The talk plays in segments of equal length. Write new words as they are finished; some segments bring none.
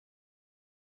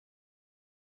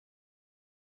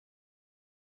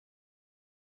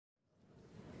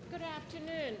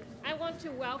want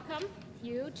to welcome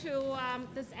you to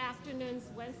this afternoon's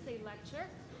Wednesday lecture.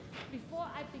 Before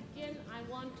I begin, I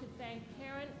want to thank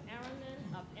Karen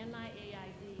Araman of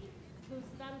NIAID, who's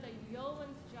done the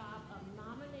yeoman's job of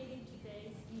nominating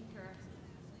today's speaker.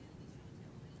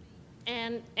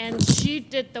 And she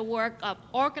did the work of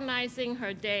organizing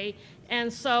her day,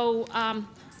 and so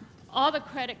all the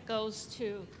credit goes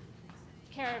to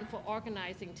Karen for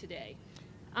organizing today.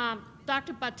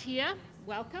 Dr. Bhatia,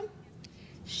 welcome.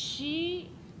 She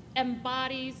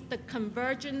embodies the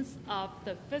convergence of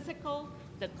the physical,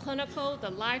 the clinical,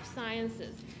 the life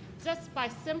sciences. Just by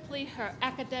simply her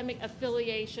academic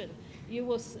affiliation,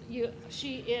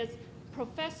 she is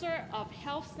Professor of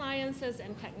Health Sciences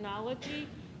and Technology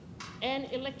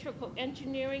and Electrical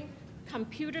Engineering,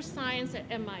 Computer Science at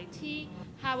MIT,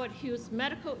 Howard Hughes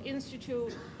Medical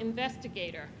Institute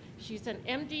investigator. She's an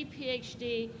MD,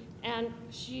 PhD, and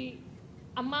she,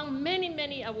 among many,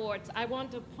 many awards, I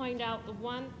want to point out the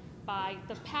one by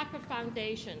the Packer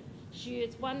Foundation. She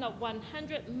is one of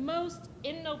 100 most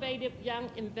innovative young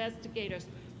investigators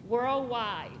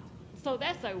worldwide. So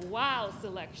that's a wow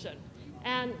selection.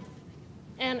 And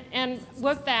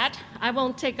with that, I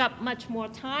won't take up much more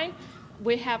time.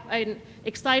 We have an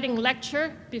exciting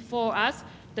lecture before us.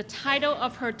 The title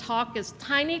of her talk is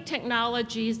Tiny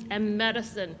Technologies and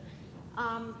Medicine.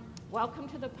 Welcome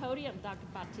to the podium, Dr.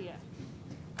 Bhatia.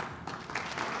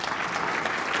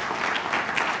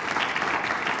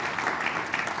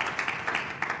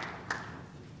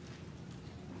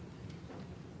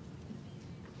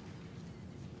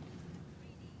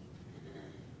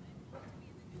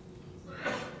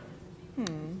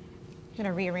 I'm going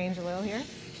to rearrange a little here.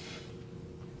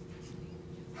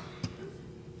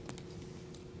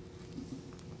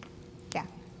 Yeah.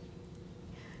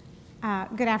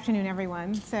 Good afternoon,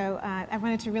 everyone. So I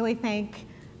wanted to really thank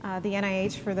the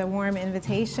NIH for the warm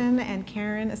invitation, and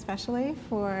Karen especially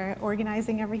for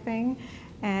organizing everything.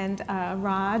 And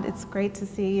Rod, it's great to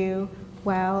see you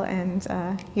well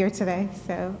and here today.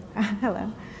 So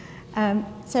hello.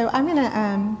 So I'm going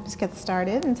to just get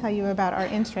started and tell you about our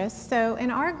interests. So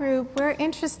in our group, we're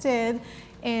interested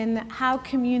in how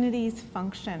communities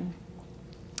function.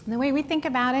 And the way we think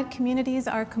about it, communities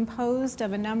are composed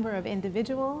of a number of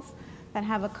individuals that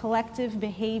have a collective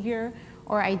behavior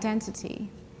or identity.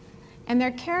 And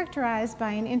they're characterized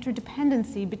by an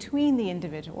interdependency between the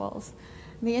individuals.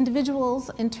 The individuals,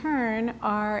 in turn,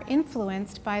 are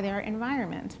influenced by their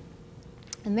environment.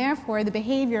 And therefore, the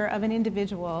behavior of an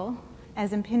individual,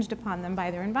 as impinged upon them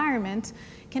by their environment,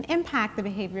 can impact the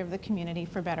behavior of the community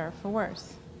for better or for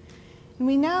worse. And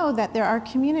we know that there are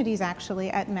communities actually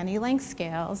at many length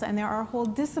scales, and there are whole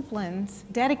disciplines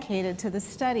dedicated to the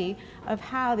study of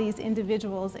how these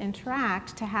individuals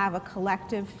interact to have a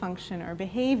collective function or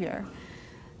behavior.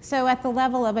 So at the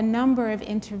level of a number of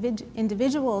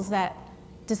individuals that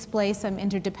display some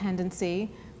interdependency,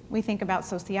 we think about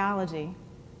sociology.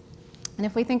 And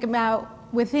if we think about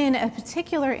within a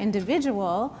particular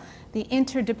individual, the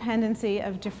interdependency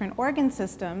of different organ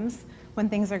systems, when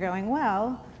things are going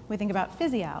well, we think about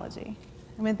physiology.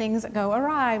 And when things go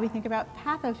awry, we think about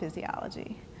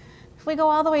pathophysiology. If we go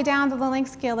all the way down to the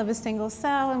length scale of a single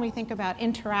cell and we think about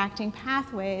interacting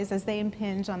pathways as they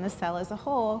impinge on the cell as a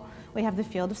whole, we have the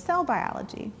field of cell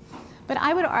biology. But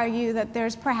I would argue that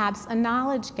there's perhaps a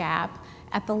knowledge gap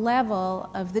at the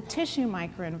level of the tissue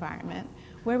microenvironment,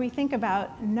 where we think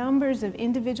about numbers of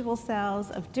individual cells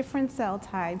of different cell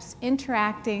types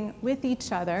interacting with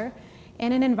each other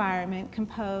in an environment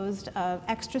composed of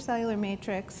extracellular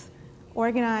matrix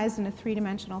organized in a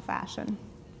three-dimensional fashion.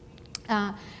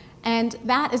 And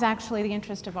that is actually the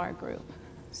interest of our group.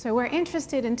 So we're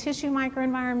interested in tissue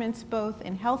microenvironments, both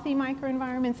in healthy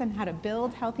microenvironments and how to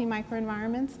build healthy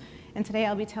microenvironments. And today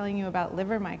I'll be telling you about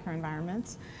liver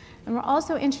microenvironments. And we're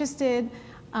also interested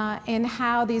in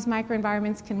how these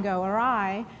microenvironments can go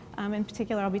awry. In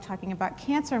particular, I'll be talking about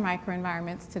cancer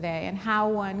microenvironments today and how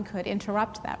one could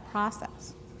interrupt that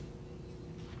process.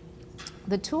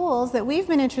 The tools that we've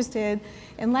been interested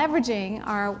in leveraging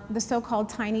are the so-called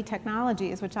tiny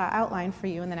technologies, which I'll outline for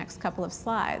you in the next couple of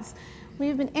slides.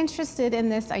 We've been interested in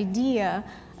this idea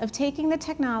of taking the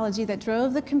technology that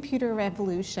drove the computer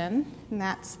revolution, and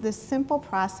that's this simple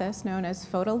process known as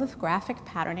photolithographic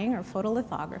patterning or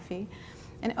photolithography.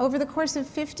 And over the course of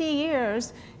 50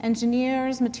 years,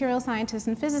 engineers, material scientists,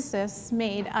 and physicists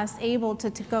made us able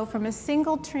to go from a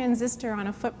single transistor on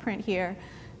a footprint here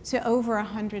to over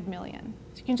 100 million.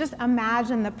 So you can just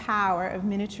imagine the power of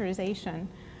miniaturization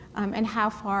and how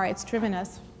far it's driven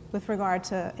us with regard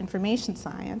to information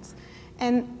science.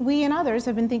 And we and others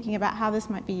have been thinking about how this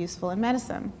might be useful in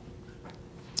medicine.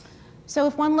 So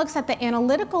if one looks at the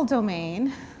analytical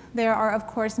domain, there are, of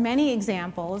course, many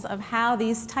examples of how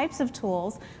these types of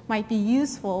tools might be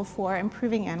useful for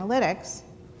improving analytics.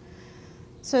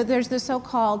 So there's the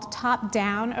so-called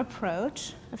top-down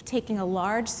approach of taking a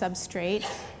large substrate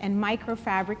and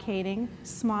microfabricating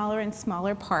smaller and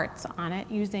smaller parts on it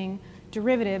using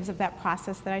derivatives of that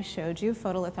process that I showed you,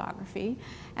 photolithography.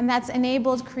 And that's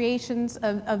enabled creations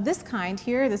of this kind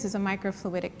here. This is a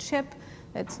microfluidic chip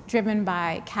that's driven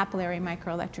by capillary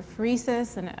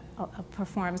microelectrophoresis, and it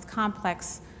performs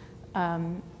complex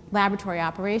laboratory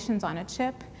operations on a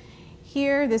chip.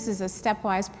 Here, this is a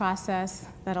stepwise process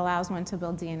that allows one to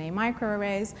build DNA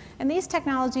microarrays. And these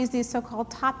technologies, these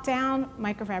so-called top-down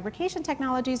microfabrication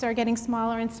technologies, are getting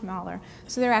smaller and smaller.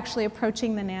 So they're actually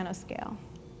approaching the nanoscale.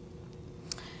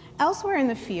 Elsewhere in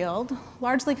the field,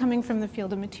 largely coming from the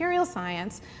field of material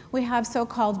science, we have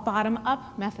so-called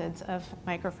bottom-up methods of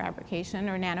microfabrication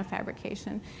or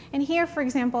nanofabrication. And here, for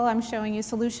example, I'm showing you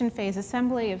solution phase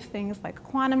assembly of things like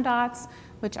quantum dots,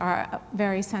 which are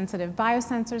very sensitive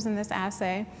biosensors in this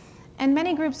assay. And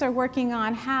many groups are working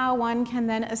on how one can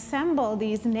then assemble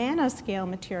these nanoscale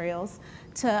materials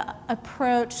to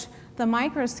approach the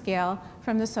microscale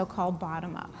from the so-called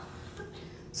bottom-up.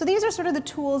 So these are sort of the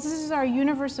tools. This is our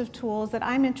universe of tools that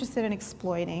I'm interested in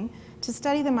exploiting to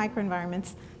study the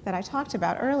microenvironments that I talked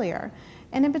about earlier.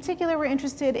 And in particular, we're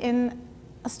interested in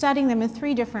studying them in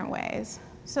 3 different ways.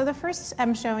 So the first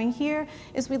I'm showing here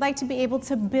is we'd like to be able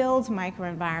to build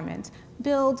microenvironment,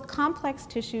 build complex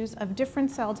tissues of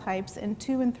different cell types in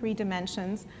 2 and 3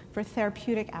 dimensions for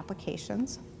therapeutic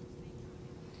applications.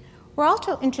 We're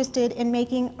also interested in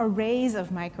making arrays of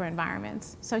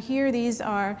microenvironments. So here, these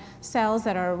are cells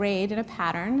that are arrayed in a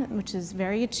pattern, which is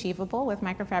very achievable with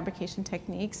microfabrication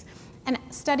techniques, and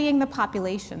studying the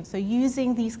population, so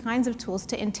using these kinds of tools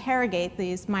to interrogate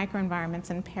these microenvironments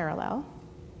in parallel.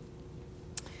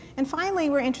 And finally,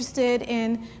 we're interested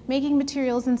in making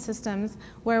materials and systems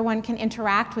where one can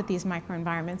interact with these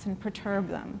microenvironments and perturb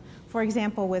them, for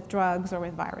example, with drugs or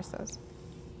with viruses.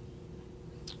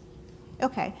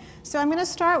 Okay, so I'm going to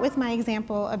start with my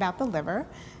example about the liver.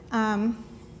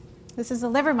 This is a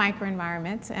liver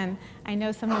microenvironment, and I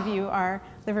know some of you are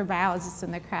liver biologists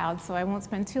in the crowd, so I won't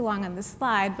spend too long on this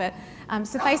slide, but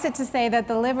suffice it to say that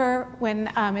the liver,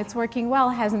 when it's working well,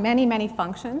 has many, many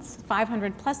functions,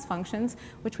 500 plus functions,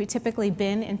 which we typically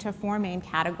bin into 4 main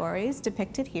categories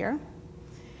depicted here.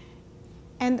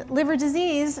 And liver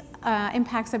disease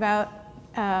impacts about,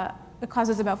 it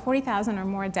causes about 40,000 or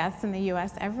more deaths in the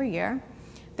US every year.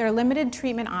 There are limited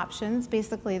treatment options.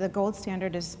 Basically, the gold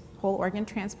standard is whole organ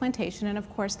transplantation, and of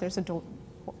course, there's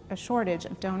a shortage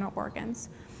of donor organs.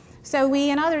 So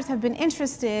we and others have been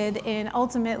interested in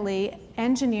ultimately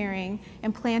engineering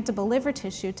implantable liver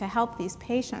tissue to help these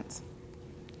patients.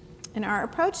 And our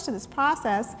approach to this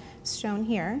process is shown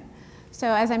here. So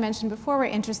as I mentioned before, we're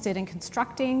interested in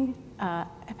constructing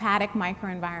hepatic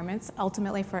microenvironments,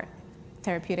 ultimately for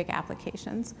therapeutic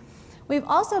applications. We've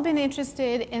also been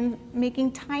interested in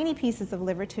making tiny pieces of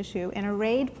liver tissue in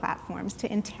arrayed platforms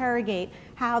to interrogate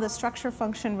how the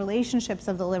structure-function relationships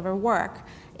of the liver work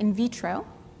in vitro.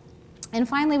 And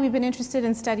finally, we've been interested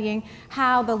in studying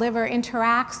how the liver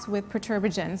interacts with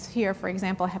perturbogens, here, for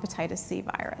example, hepatitis C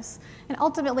virus. And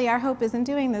ultimately, our hope is in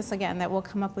doing this, again, that we'll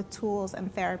come up with tools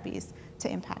and therapies to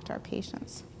impact our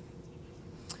patients.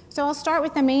 So I'll start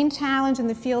with the main challenge in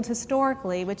the field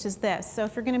historically, which is this. So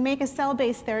if you're going to make a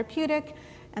cell-based therapeutic,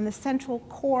 and the central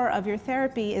core of your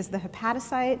therapy is the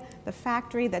hepatocyte, the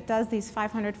factory that does these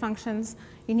 500 functions,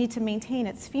 you need to maintain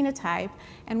its phenotype.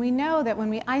 And we know that when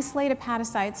we isolate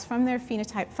hepatocytes from their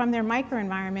phenotype, from their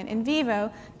microenvironment in vivo,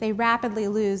 they rapidly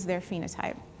lose their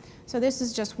phenotype. So this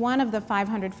is just one of the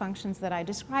 500 functions that I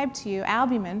described to you,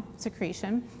 albumin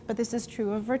secretion, but this is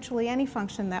true of virtually any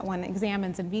function that one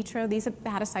examines in vitro. These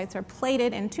hepatocytes are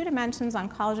plated in 2 dimensions on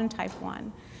collagen type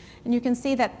 1. And you can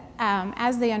see that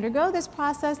as they undergo this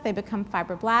process, they become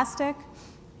fibroblastic.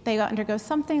 They undergo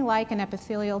something like an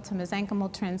epithelial to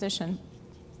mesenchymal transition,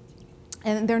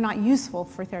 and they're not useful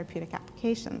for therapeutic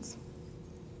applications.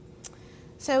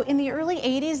 So in the early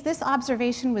 80s, this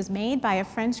observation was made by a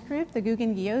French group, the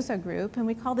Guggen-Guyozo group, and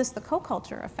we call this the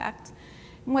co-culture effect.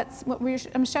 And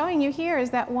I'm showing you here is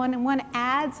that when one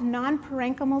adds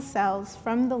non-parenchymal cells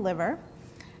from the liver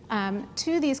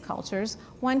to these cultures,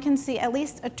 one can see at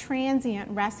least a transient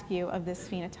rescue of this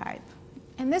phenotype.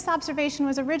 And this observation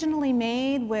was originally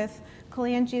made with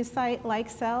cholangiocyte-like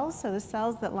cells, so the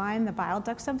cells that line the bile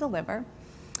ducts of the liver.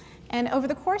 And over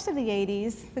the course of the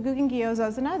 80s, the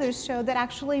Guggen-Guyozos and others showed that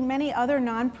actually many other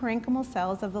non-parenchymal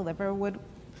cells of the liver would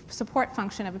support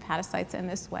function of hepatocytes in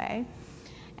this way.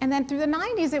 And then through the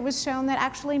 90s, it was shown that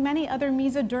actually many other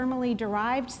mesodermally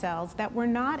derived cells that were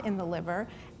not in the liver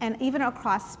and even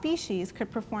across species could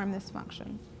perform this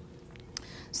function.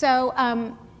 So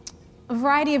a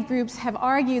variety of groups have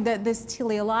argued that this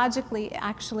teleologically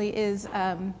actually is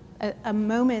a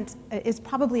moment, is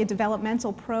probably a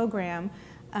developmental program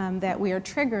that we are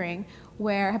triggering,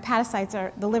 where hepatocytes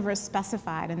are, the liver is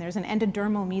specified, and there's an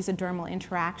endodermal mesodermal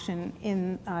interaction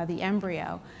in the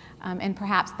embryo. And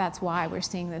perhaps that's why we're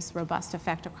seeing this robust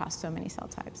effect across so many cell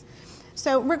types.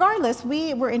 So regardless,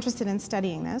 we were interested in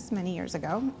studying this many years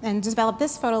ago and developed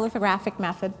this photolithographic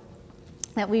method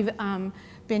that we've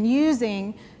been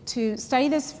using to study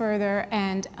this further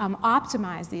and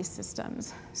optimize these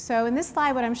systems. So in this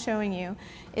slide, what I'm showing you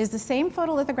is the same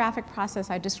photolithographic process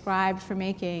I described for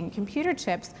making computer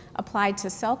chips applied to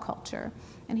cell culture.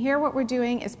 And here what we're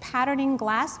doing is patterning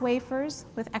glass wafers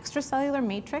with extracellular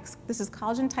matrix, this is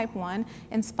collagen type 1,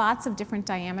 in spots of different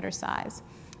diameter size.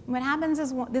 And what happens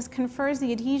is this confers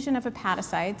the adhesion of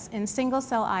hepatocytes in single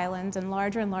cell islands and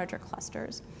larger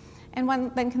clusters. And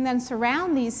one then can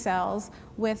surround these cells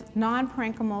with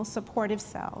non-parenchymal supportive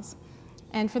cells.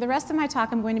 And for the rest of my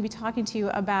talk, I'm going to be talking to you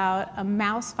about a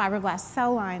mouse fibroblast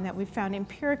cell line that we found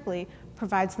empirically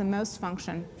provides the most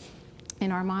function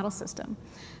in our model system.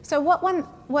 So what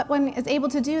one is able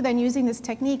to do then using this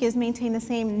technique is maintain the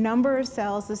same number of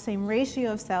cells, the same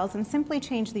ratio of cells, and simply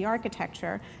change the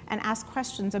architecture and ask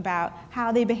questions about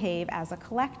how they behave as a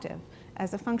collective,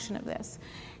 as a function of this.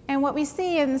 And what we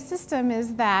see in the system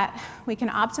is that we can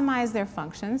optimize their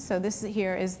functions. So this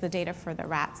here is the data for the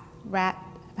rat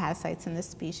hepatocytes in this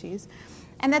species.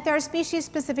 And that there are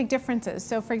species-specific differences.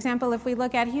 So for example, if we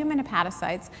look at human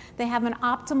hepatocytes, they have an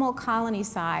optimal colony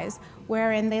size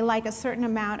wherein they like a certain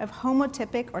amount of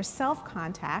homotypic or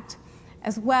self-contact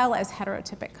as well as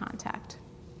heterotypic contact.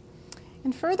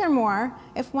 And furthermore,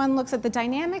 if one looks at the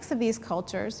dynamics of these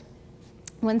cultures,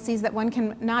 one sees that one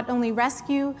can not only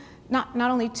rescue, not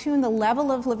only tune the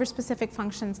level of liver-specific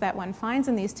functions that one finds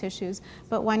in these tissues,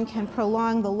 but one can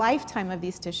prolong the lifetime of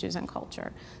these tissues and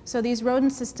culture. So these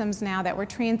rodent systems now that were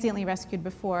transiently rescued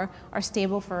before are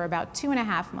stable for about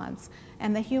 2.5 months,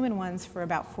 and the human ones for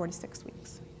about 4 to 6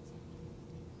 weeks.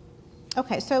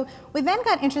 Okay, so we then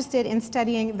got interested in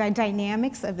studying the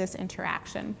dynamics of this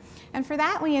interaction. And for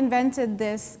that, we invented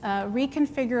this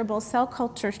reconfigurable cell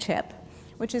culture chip,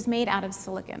 which is made out of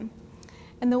silicon.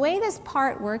 And the way this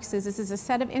part works is this is a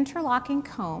set of interlocking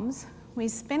combs. We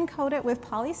spin coat it with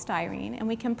polystyrene, and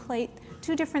we can plate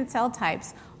 2 different cell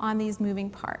types on these moving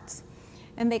parts.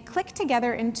 And they click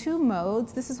together in 2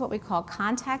 modes. This is what we call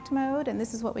contact mode, and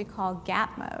this is what we call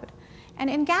gap mode. And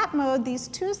in gap mode, these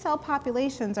 2 cell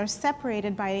populations are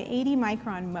separated by an 80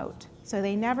 micron moat, so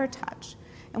they never touch.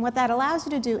 And what that allows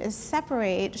you to do is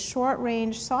separate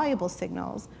short-range soluble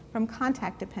signals from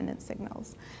contact-dependent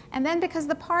signals. And then because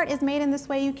the part is made in this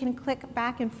way, you can click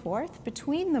back and forth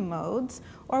between the modes,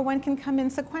 or one can come in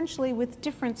sequentially with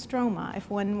different stroma if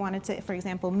one wanted to, for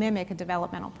example, mimic a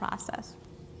developmental process.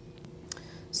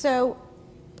 So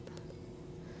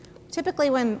typically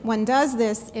when one does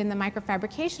this in the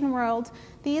microfabrication world,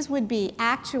 these would be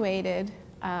actuated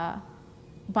by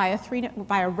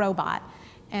a robot.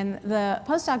 And the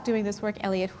postdoc doing this work,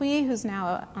 Elliot Hui, who's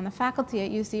now on the faculty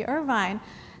at UC Irvine,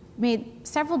 made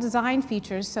several design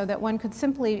features so that one could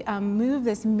simply move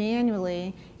this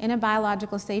manually in a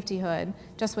biological safety hood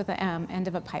just with the end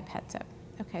of a pipette tip.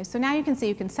 Okay, so now you can see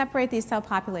you can separate these cell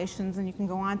populations and you can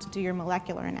go on to do your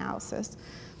molecular analysis.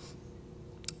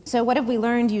 So what have we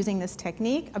learned using this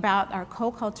technique about our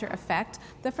co-culture effect?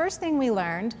 The first thing we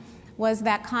learned was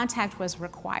that contact was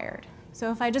required. So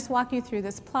if I just walk you through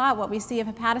this plot, what we see of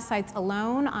hepatocytes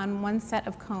alone on one set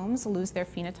of combs lose their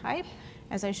phenotype,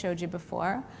 as I showed you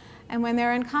before. And when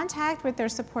they're in contact with their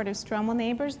supportive stromal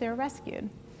neighbors, they're rescued.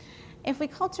 If we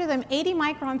culture them 80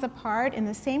 microns apart in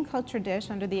the same culture dish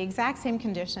under the exact same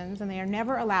conditions, and they are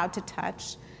never allowed to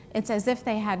touch, it's as if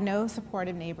they had no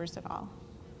supportive neighbors at all.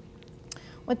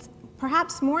 What's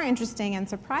perhaps more interesting and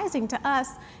surprising to us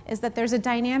is that there's a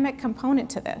dynamic component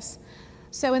to this.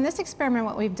 So in this experiment,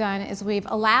 what we've done is we've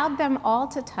allowed them all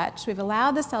to touch. We've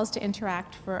allowed the cells to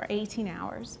interact for 18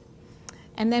 hours.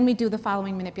 And then we do the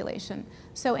following manipulation.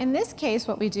 So in this case,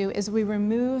 what we do is we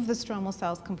remove the stromal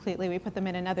cells completely. We put them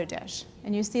in another dish.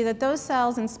 And you see that those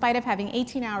cells, in spite of having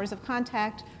 18 hours of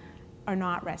contact, are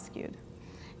not rescued.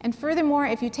 And furthermore,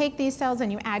 if you take these cells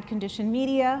and you add conditioned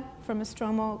media from a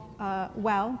stromal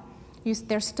well,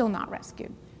 they're still not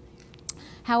rescued.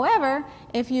 However,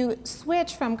 if you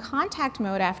switch from contact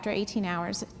mode after 18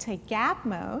 hours to gap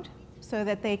mode, so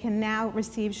that they can now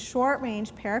receive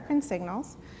short-range paracrine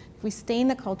signals If we stain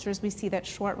the cultures, we see that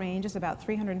short range is about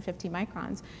 350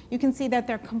 microns. You can see that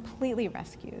they're completely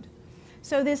rescued.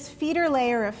 So this feeder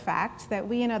layer effect that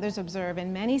we and others observe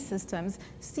in many systems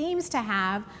seems to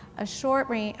have a short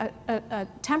range, a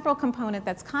temporal component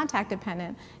that's contact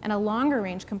dependent and a longer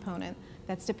range component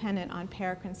that's dependent on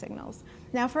paracrine signals.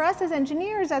 Now for us as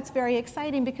engineers, that's very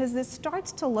exciting because this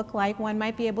starts to look like one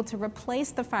might be able to replace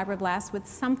the fibroblast with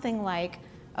something like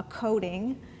a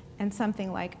coating and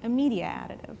something like a media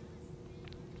additive.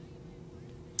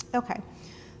 Okay,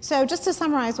 so just to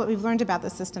summarize what we've learned about the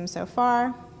system so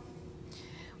far,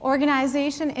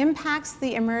 organization impacts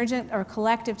the emergent or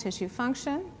collective tissue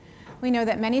function. We know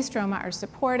that many stroma are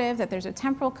supportive, that there's a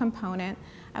temporal component.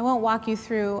 I won't walk you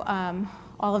through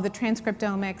all of the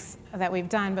transcriptomics that we've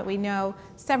done, but we know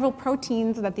several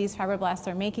proteins that these fibroblasts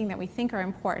are making that we think are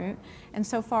important. And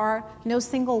so far, no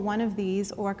single one of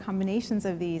these or combinations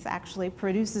of these actually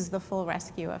produces the full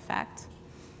rescue effect.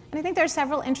 And I think there are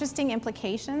several interesting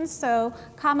implications. So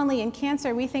commonly in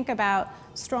cancer, we think about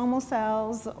stromal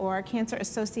cells or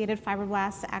cancer-associated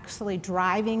fibroblasts actually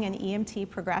driving an EMT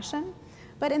progression.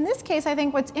 But in this case, I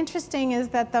think what's interesting is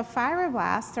that the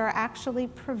fibroblasts are actually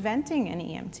preventing an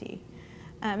EMT.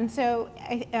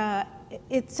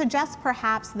 It suggests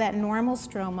perhaps that normal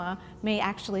stroma may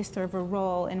actually serve a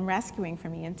role in rescuing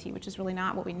from EMT, which is really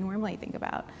not what we normally think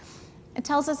about. It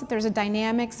tells us that there's a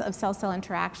dynamics of cell-cell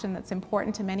interaction that's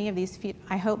important to many of these,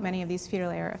 I hope, many of these feeder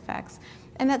layer effects.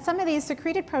 And that some of these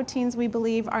secreted proteins, we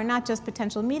believe, are not just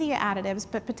potential media additives,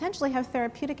 but potentially have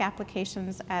therapeutic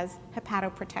applications as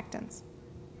hepatoprotectants.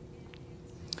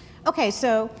 Okay,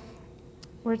 so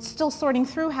we're still sorting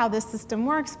through how this system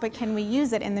works, but can we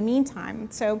use it in the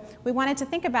meantime? So we wanted to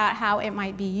think about how it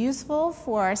might be useful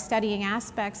for studying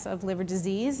aspects of liver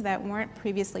disease that weren't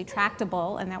previously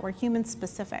tractable and that were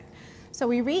human-specific. So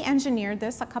we re-engineered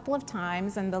this a couple of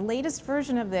times, and the latest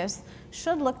version of this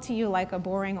should look to you like a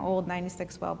boring old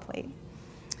 96-well plate.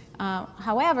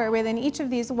 However, within each of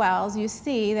these wells, you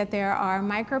see that there are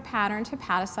micro-patterned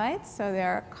hepatocytes, so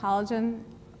there are collagen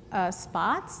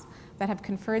spots that have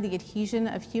conferred the adhesion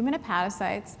of human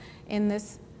hepatocytes in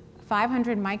this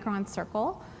 500 micron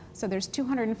circle. So there's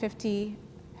 250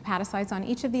 hepatocytes on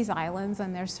each of these islands,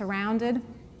 and they're surrounded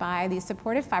by these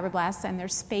supportive fibroblasts, and they're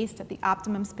spaced at the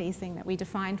optimum spacing that we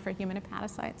defined for human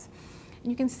hepatocytes.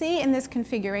 And you can see in this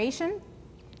configuration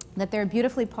that they're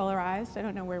beautifully polarized. I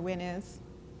don't know where Win is,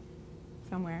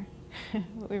 somewhere.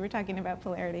 We were talking about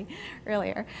polarity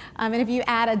earlier. And if you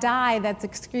add a dye that's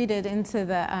excreted into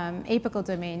the apical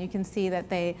domain, you can see that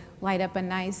they light up a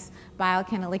nice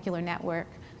biocanalicular network,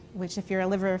 which if you're a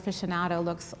liver aficionado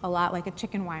looks a lot like a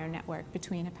chicken wire network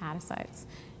between hepatocytes.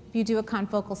 If you do a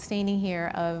confocal staining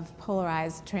here of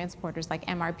polarized transporters like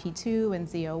MRP2 and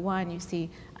Z01, you see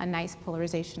a nice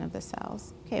polarization of the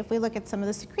cells. Okay, if we look at some of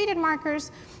the secreted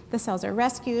markers, the cells are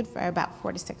rescued for about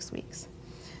 4 to 6 weeks.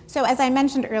 So as I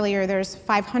mentioned earlier, there's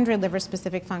 500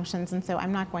 liver-specific functions, and so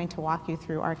I'm not going to walk you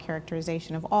through our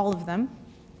characterization of all of them,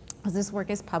 because this work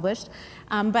is published.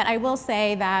 But I will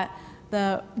say that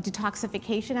the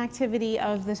detoxification activity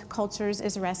of the cultures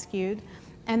is rescued,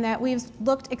 and that we've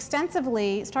looked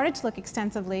extensively, started to look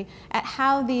extensively at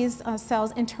how these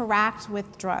cells interact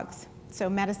with drugs, so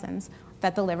medicines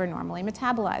that the liver normally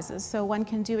metabolizes. So one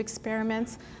can do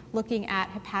experiments looking at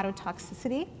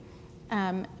hepatotoxicity,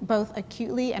 both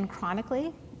acutely and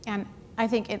chronically. And I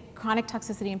think chronic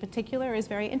toxicity in particular is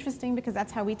very interesting because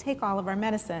that's how we take all of our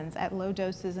medicines at low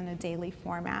doses in a daily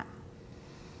format.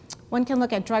 One can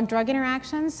look at drug-drug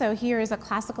interactions. So here is a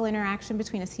classical interaction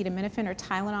between acetaminophen or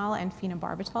Tylenol and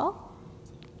phenobarbital,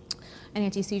 an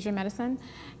anti-seizure medicine.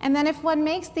 And then if one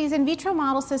makes these in vitro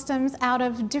model systems out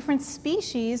of different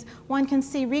species, one can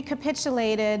see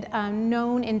recapitulated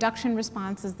known induction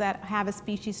responses that have a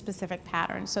species-specific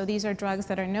pattern. So these are drugs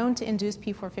that are known to induce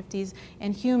P450s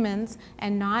in humans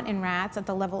and not in rats at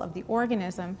the level of the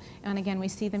organism. And again, we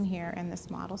see them here in this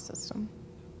model system.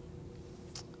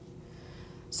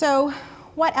 So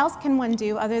what else can one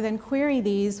do other than query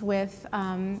these with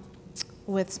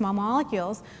small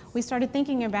molecules? We started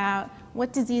thinking about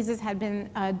what diseases had been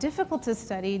difficult to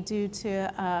study due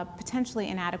to potentially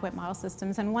inadequate model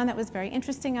systems. And one that was very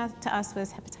interesting to us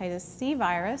was hepatitis C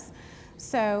virus.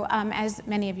 So as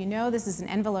many of you know, this is an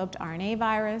enveloped RNA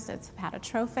virus. It's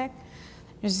hepatotrophic.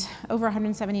 There's over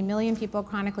 170 million people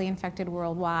chronically infected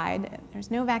worldwide. There's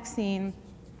no vaccine.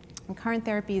 And current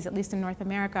therapies, at least in North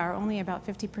America, are only about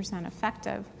 50%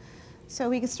 effective. So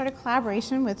we started a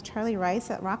collaboration with Charlie Rice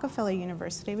at Rockefeller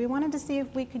University. We wanted to see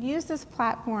if we could use this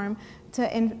platform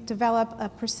to develop a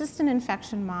persistent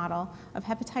infection model of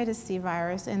hepatitis C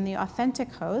virus in the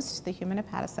authentic host, the human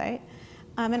hepatocyte,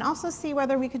 and also see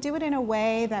whether we could do it in a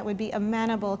way that would be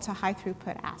amenable to high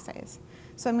throughput assays.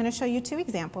 So I'm going to show you two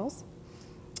examples.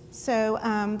 So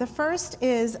the first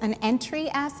is an entry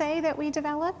assay that we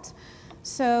developed.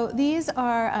 So these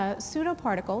are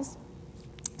pseudoparticles.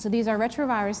 So these are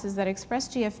retroviruses that express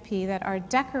GFP that are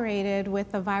decorated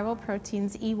with the viral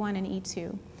proteins E1 and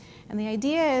E2. And the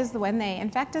idea is that when they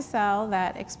infect a cell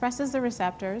that expresses the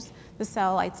receptors, the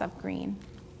cell lights up green.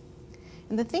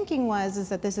 And the thinking is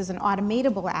that this is an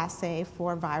automatable assay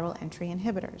for viral entry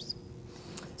inhibitors.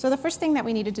 So the first thing that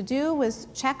we needed to do was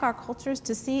check our cultures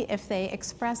to see if they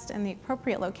expressed in the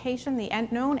appropriate location the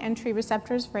known entry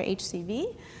receptors for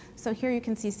HCV. So here you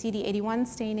can see CD81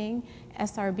 staining,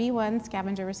 SRB1,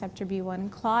 scavenger receptor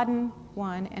B1,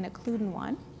 Claudin-1, and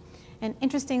Occludin-1. And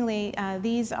interestingly,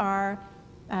 these are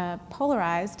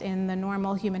polarized in the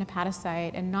normal human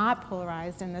hepatocyte and not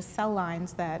polarized in the cell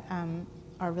lines that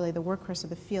are really the workhorse of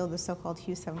the field, the so-called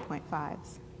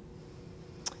Hu7.5s.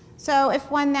 So if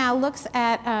one now looks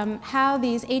at how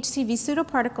these HCV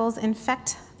pseudoparticles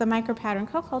infect the micropattern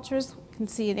co-cultures, you can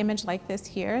see an image like this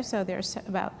here. So there's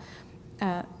about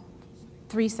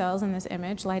 3 cells in this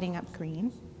image lighting up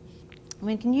green.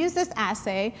 We can use this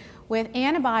assay with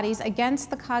antibodies against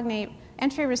the cognate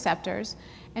entry receptors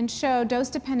and show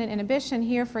dose-dependent inhibition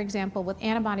here, for example, with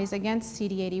antibodies against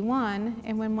CD81.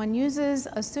 And when one uses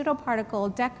a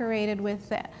pseudoparticle decorated with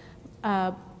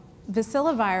the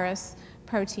bacillovirus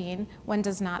protein, one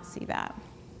does not see that.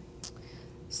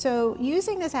 So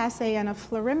using this assay and a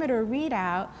fluorimeter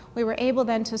readout, we were able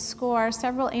then to score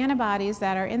several antibodies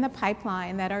that are in the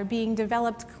pipeline that are being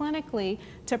developed clinically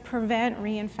to prevent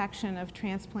reinfection of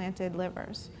transplanted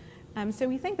livers. So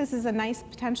we think this is a nice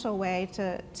potential way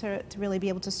to really be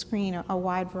able to screen a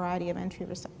wide variety of entry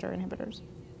receptor inhibitors.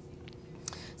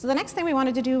 So the next thing we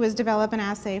wanted to do was develop an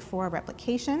assay for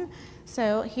replication.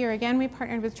 So here again, we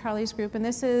partnered with Charlie's group, and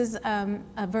this is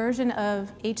a version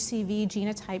of HCV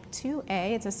genotype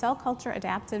 2A. It's a cell culture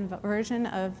adapted version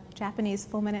of Japanese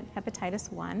fulminant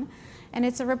hepatitis 1. And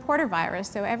it's a reporter virus,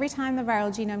 so every time the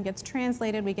viral genome gets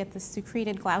translated, we get this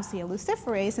secreted Glaucia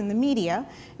luciferase in the media,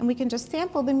 and we can just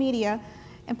sample the media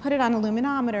and put it on a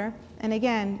luminometer, and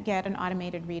again, get an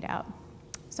automated readout.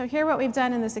 So here what we've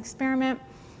done in this experiment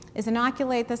is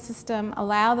inoculate the system,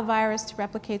 allow the virus to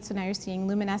replicate, so now you're seeing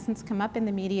luminescence come up in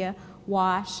the media,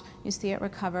 wash, you see it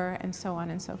recover, and so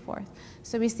on and so forth.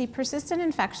 So we see persistent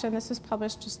infection, this was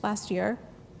published just last year,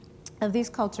 of these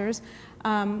cultures.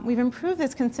 We've improved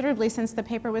this considerably since the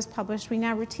paper was published. We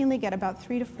now routinely get about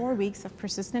 3 to 4 weeks of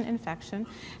persistent infection.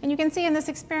 And you can see in this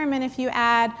experiment, if you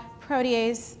add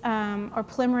protease or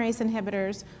polymerase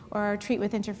inhibitors or treat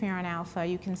with interferon alpha,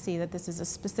 you can see that this is a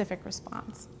specific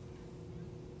response.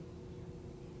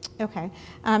 Okay,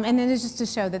 and then it's just to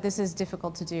show that this is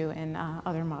difficult to do in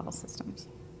other model systems.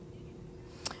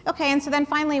 Okay, and so then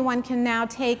finally one can now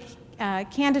take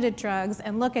candidate drugs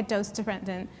and look at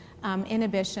dose-dependent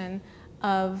inhibition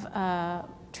of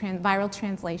viral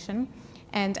translation.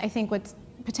 And I think what's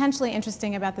potentially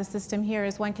interesting about the system here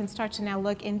is one can start to now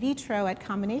look in vitro at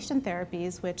combination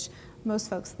therapies, which most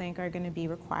folks think are going to be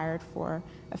required for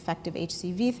effective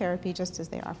HCV therapy, just as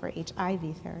they are for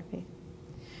HIV therapy.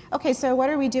 Okay, so what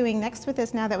are we doing next with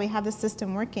this now that we have the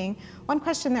system working? One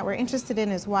question that we're interested in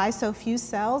is why so few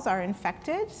cells are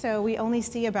infected. So we only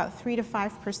see about 3 to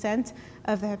 5%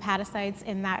 of the hepatocytes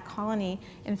in that colony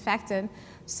infected.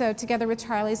 So together with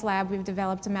Charlie's lab, we've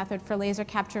developed a method for laser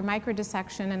capture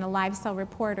microdissection and a live cell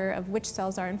reporter of which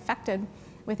cells are infected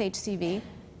with HCV.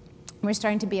 We're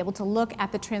starting to be able to look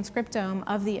at the transcriptome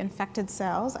of the infected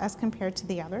cells as compared to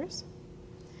the others.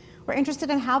 We're interested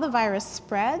in how the virus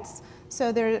spreads.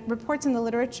 So there are reports in the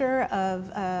literature of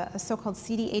a so-called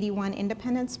CD81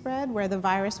 independent spread, where the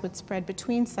virus would spread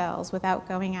between cells without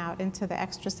going out into the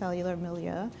extracellular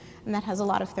milieu, and that has a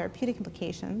lot of therapeutic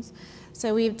implications.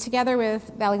 So we've, together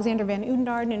with Alexander van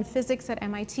Oudenarden in physics at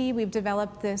MIT, we've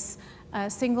developed this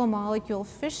single molecule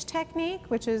FISH technique,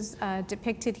 which is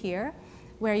depicted here,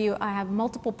 where you have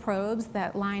multiple probes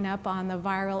that line up on the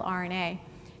viral RNA,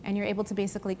 and you're able to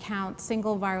basically count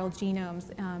single viral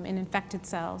genomes in infected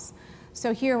cells.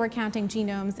 So here we're counting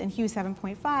genomes in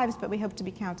Hu7.5s, but we hope to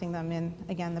be counting them in,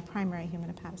 again, the primary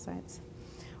human hepatocytes.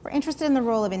 We're interested in the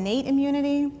role of innate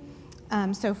immunity.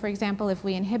 So for example, if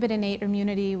we inhibit innate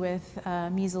immunity with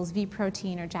measles V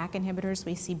protein or JAK inhibitors,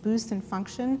 we see boosts in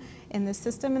function in the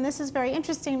system. And this is very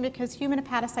interesting because human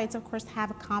hepatocytes, of course,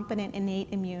 have a competent innate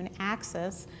immune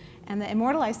axis. And the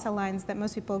immortalized cell lines that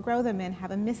most people grow them in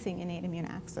have a missing innate immune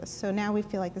axis. So now we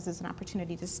feel like this is an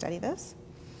opportunity to study this.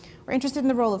 We're interested in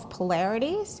the role of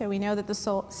polarity. So we know that the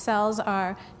cells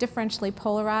are differentially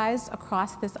polarized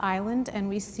across this island, and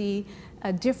we see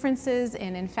differences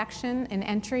in infection and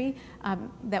entry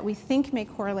that we think may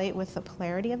correlate with the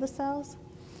polarity of the cells.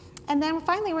 And then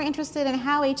finally, we're interested in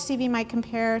how HCV might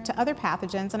compare to other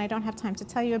pathogens, and I don't have time to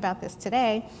tell you about this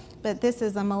today, but this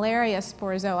is a malaria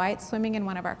sporozoite swimming in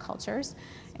one of our cultures.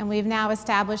 And we've now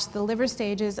established the liver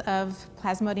stages of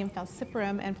Plasmodium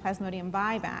falciparum and Plasmodium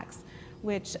vivax,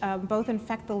 which both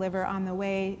infect the liver on the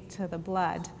way to the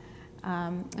blood.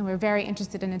 And we're very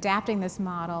interested in adapting this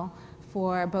model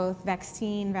for both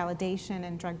vaccine validation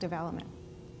and drug development.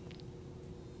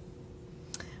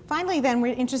 Finally, then,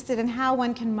 we're interested in how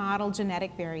one can model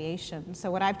genetic variation.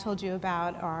 So what I've told you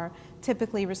about are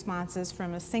typically responses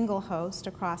from a single host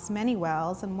across many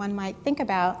wells, and one might think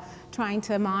about trying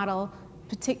to model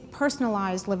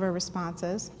personalized liver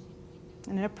responses.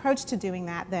 And an approach to doing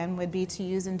that, then, would be to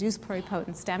use induced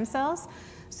pluripotent stem cells.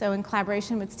 So in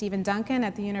collaboration with Stephen Duncan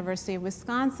at the University of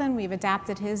Wisconsin, we've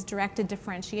adapted his directed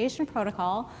differentiation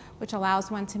protocol, which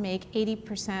allows one to make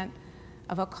 80%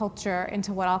 of a culture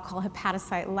into what I'll call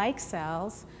hepatocyte-like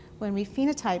cells. When we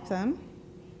phenotype them,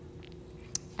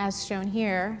 as shown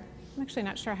here, I'm actually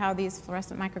not sure how these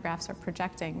fluorescent micrographs are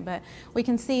projecting, but we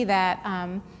can see that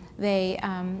they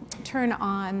turn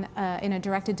on, in a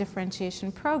directed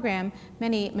differentiation program,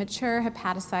 many mature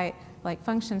hepatocyte-like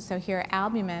functions, so here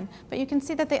albumin, but you can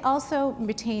see that they also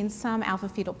retain some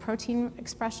alpha-fetal protein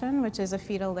expression, which is a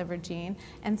fetal liver gene,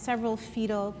 and several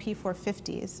fetal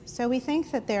P450s. So we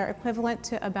think that they're equivalent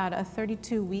to about a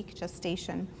 32-week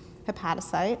gestation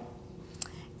hepatocyte.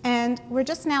 And we're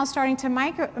just now starting to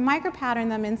micro-pattern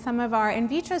them in some of our in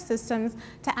vitro systems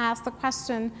to ask the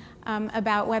question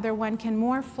about whether one can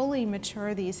more fully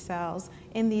mature these cells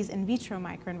in these in vitro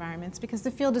microenvironments, because the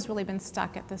field has really been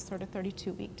stuck at this sort of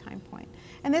 32-week time point.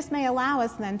 And this may allow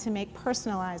us then to make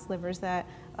personalized livers that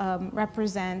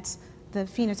represent the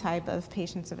phenotype of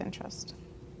patients of interest.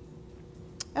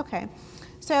 Okay,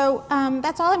 so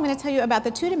that's all I'm going to tell you about the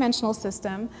two-dimensional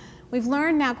system. We've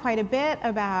learned now quite a bit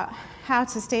about how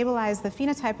to stabilize the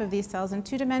phenotype of these cells in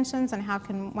 2 dimensions and how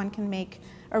one can make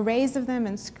arrays of them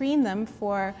and screen them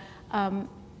for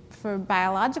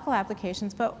biological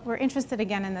applications, but we're interested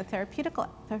again in the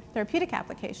therapeutic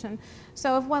application.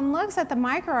 So if one looks at the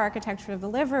microarchitecture of the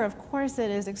liver, of course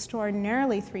it is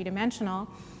extraordinarily 3-dimensional.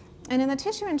 And in the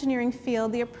tissue engineering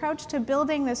field, the approach to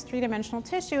building this 3-dimensional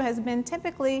tissue has been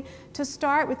typically to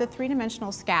start with a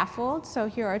 3-dimensional scaffold. So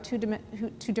here are two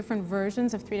different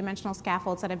versions of 3-dimensional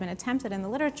scaffolds that have been attempted in the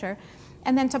literature,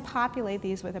 and then to populate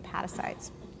these with hepatocytes.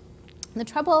 The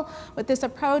trouble with this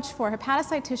approach for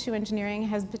hepatocyte tissue engineering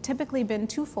has typically been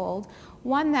twofold.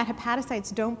 One, that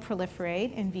hepatocytes don't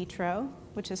proliferate in vitro,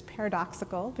 which is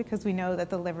paradoxical because we know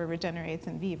that the liver regenerates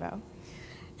in vivo.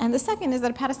 And the second is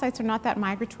that hepatocytes are not that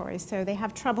migratory, so they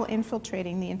have trouble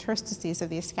infiltrating the interstices of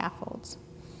these scaffolds.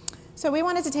 So we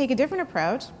wanted to take a different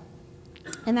approach,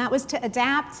 and that was to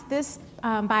adapt this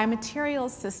biomaterials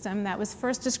system that was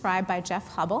first described by Jeff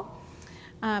Hubble.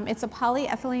 It's a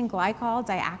polyethylene glycol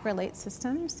diacrylate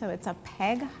system, so it's a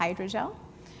PEG hydrogel,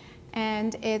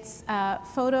 and it's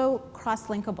photo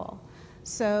cross-linkable.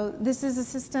 So this is a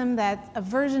system that a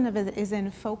version of it is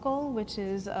in focal, which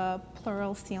is a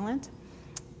pleural sealant.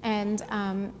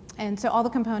 And so all the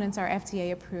components are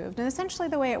FDA approved. And essentially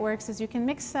the way it works is you can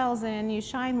mix cells in, you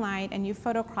shine light, and you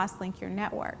photo cross-link your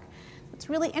network. What's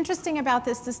really interesting about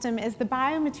this system is the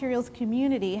biomaterials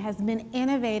community has been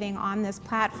innovating on this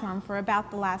platform for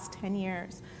about the last 10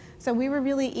 years. So we were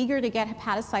really eager to get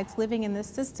hepatocytes living in this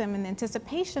system in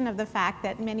anticipation of the fact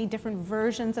that many different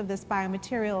versions of this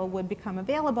biomaterial would become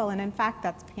available, and in fact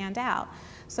that's panned out.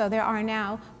 So there are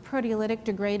now proteolytic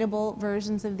degradable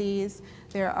versions of these,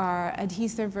 there are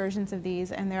adhesive versions of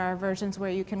these, and there are versions where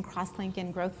you can cross-link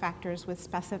in growth factors with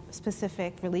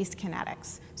specific release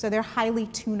kinetics. So they're highly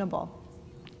tunable.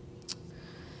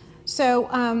 So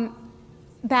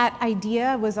that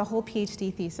idea was a whole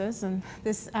PhD thesis, and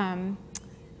this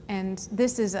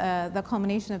is the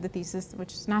culmination of the thesis,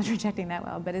 which is not projecting that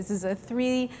well, but this is a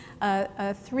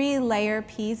three-layer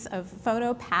piece of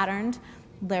photo-patterned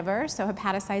liver, so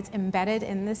hepatocytes embedded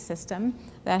in this system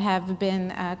that have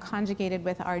been conjugated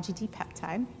with RGD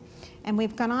peptide. And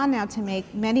we've gone on now to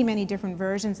make many, many different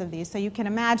versions of these. So you can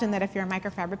imagine that if you're a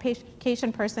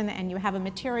microfabrication person and you have a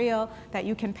material that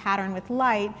you can pattern with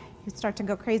light, you start to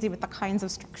go crazy with the kinds of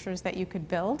structures that you could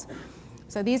build.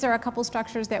 So these are a couple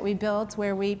structures that we built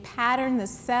where we pattern the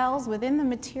cells within the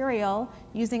material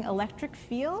using electric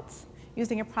fields,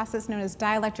 using a process known as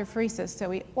dielectrophoresis. So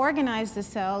we organize the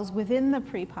cells within the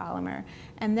prepolymer,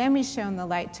 and then we shone the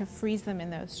light to freeze them in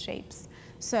those shapes.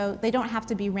 So they don't have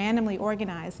to be randomly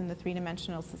organized in the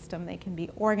three-dimensional system. They can be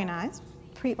organized,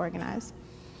 pre-organized.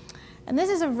 And this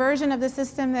is a version of the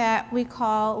system that we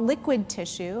call liquid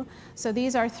tissue. So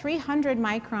these are 300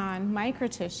 micron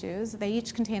microtissues. They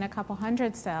each contain a couple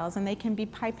hundred cells, and they can be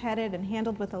pipetted and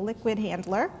handled with a liquid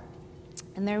handler.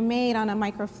 And they're made on a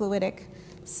microfluidic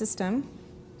system,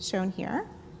 shown here.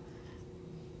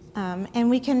 And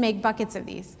we can make buckets of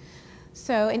these.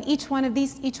 So in each one of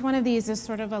these is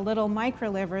sort of a little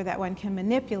microliver that one can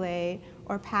manipulate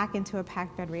or pack into a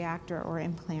packed bed reactor or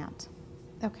implant.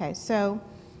 Okay, so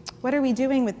what are we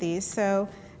doing with these? So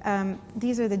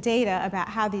these are the data about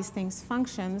how these things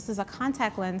function. This is a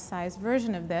contact lens size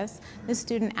version of this. This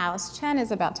student, Alice Chen,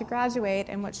 is about to graduate,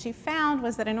 and what she found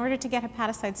was that in order to get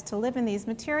hepatocytes to live in these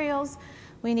materials,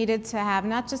 we needed to have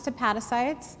not just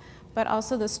hepatocytes, but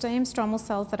also the same stromal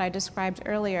cells that I described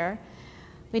earlier.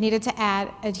 We needed to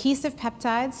add adhesive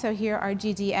peptides, so here are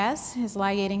GDS, is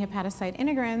ligating hepatocyte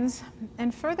integrins.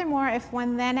 And furthermore, if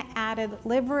one then added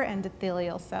liver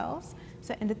endothelial cells,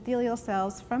 so endothelial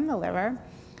cells from the liver,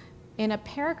 in a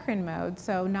paracrine mode,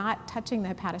 so not touching the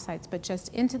hepatocytes, but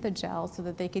just into the gel so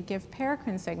that they could give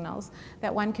paracrine signals,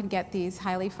 that one could get these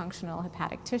highly functional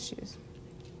hepatic tissues.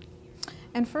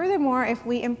 And furthermore, if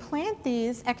we implant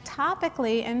these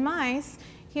ectopically in mice,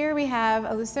 here we have a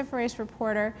luciferase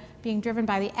reporter being driven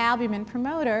by the albumin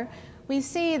promoter. We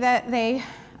see that they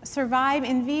survive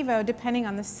in vivo depending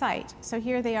on the site. So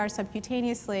here they are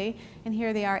subcutaneously, and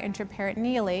here they are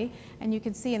intraperitoneally. And you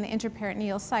can see in the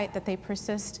intraperitoneal site that they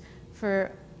persist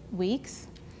for weeks.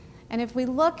 And if we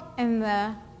look in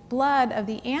the blood of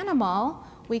the animal,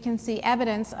 we can see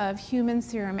evidence of human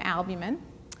serum albumin,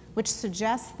 which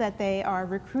suggests that they are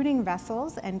recruiting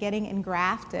vessels and getting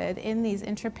engrafted in these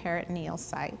intraperitoneal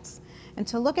sites. And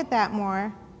to look at that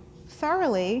more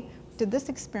thoroughly, did this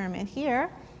experiment here.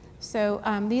 So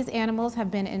these animals have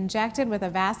been injected with a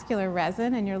vascular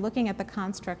resin, and you're looking at the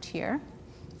construct here.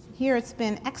 Here it's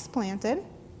been explanted.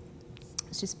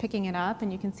 It's just picking it up,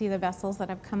 and you can see the vessels that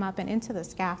have come up and into the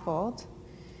scaffold.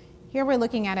 Here we're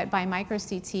looking at it by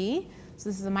micro-CT. So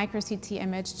this is a micro-CT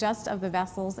image just of the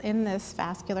vessels in this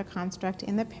vascular construct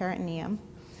in the peritoneum.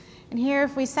 And here,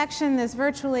 if we section this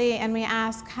virtually and we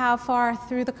ask how far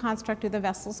through the construct do the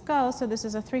vessels go, so this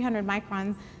is a 300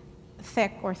 micron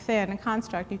thick or thin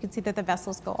construct, you can see that the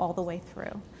vessels go all the way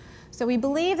through. So we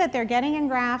believe that they're getting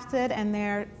engrafted and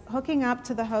they're hooking up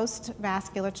to the host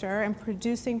vasculature and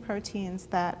producing proteins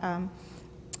that,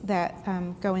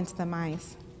 go into the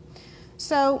mice.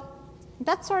 So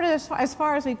that's sort of as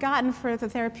far as we've gotten for the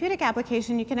therapeutic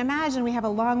application. You can imagine we have a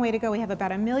long way to go. We have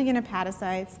about 1 million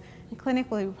hepatocytes. And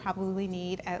clinically, we probably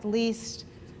need at least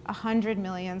 100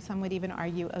 million, some would even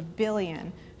argue 1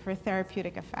 billion, for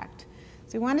therapeutic effect.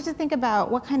 So we wanted to think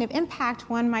about what kind of impact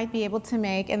one might be able to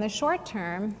make in the short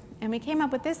term, and we came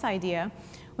up with this idea,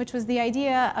 which was the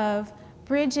idea of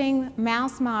bridging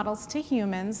mouse models to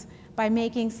humans by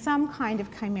making some kind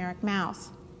of chimeric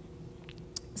mouse.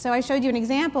 So I showed you an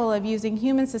example of using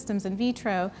human systems in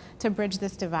vitro to bridge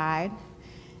this divide.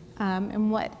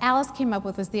 And what Alice came up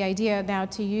with was the idea now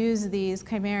to use these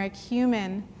chimeric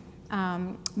human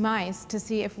mice to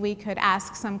see if we could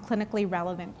ask some clinically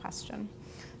relevant question.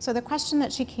 So the question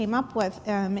that she came up with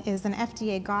is an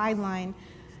FDA guideline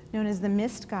known as the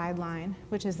MIST guideline,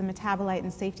 which is the Metabolite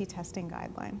and Safety Testing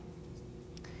Guideline.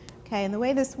 Okay, and the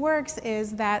way this works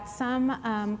is that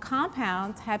some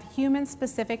compounds have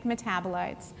human-specific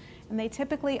metabolites, and they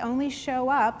typically only show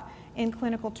up in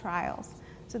clinical trials.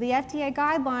 So the FDA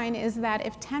guideline is that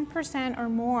if 10% or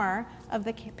more of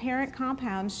the parent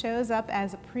compound shows up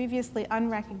as a previously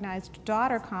unrecognized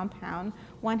daughter compound,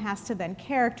 one has to then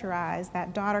characterize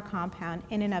that daughter compound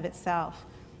in and of itself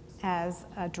as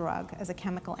a drug, as a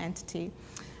chemical entity.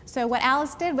 So what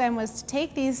Alice did then was to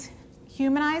take these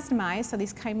humanized mice, so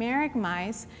these chimeric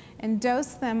mice, and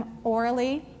dose them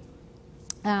orally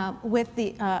with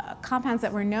the compounds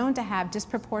that were known to have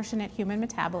disproportionate human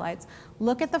metabolites,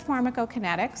 look at the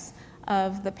pharmacokinetics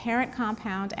of the parent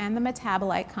compound and the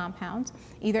metabolite compound,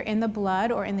 either in the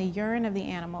blood or in the urine of the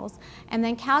animals, and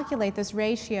then calculate this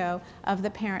ratio of the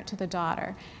parent to the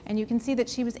daughter. And you can see that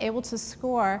she was able to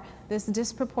score this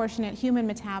disproportionate human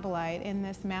metabolite in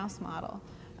this mouse model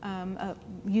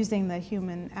using the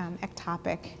human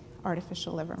ectopic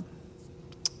artificial liver.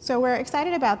 So we're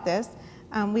excited about this.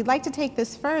 We'd like to take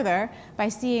this further by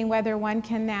seeing whether one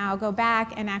can now go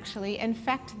back and actually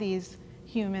infect these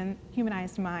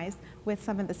humanized mice with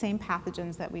some of the same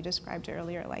pathogens that we described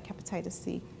earlier, like hepatitis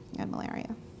C and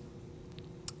malaria.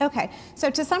 Okay,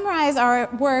 so to summarize our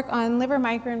work on liver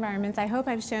microenvironments, I hope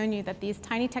I've shown you that these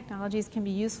tiny technologies can be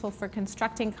useful for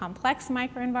constructing complex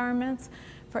microenvironments,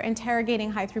 for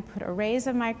interrogating high-throughput arrays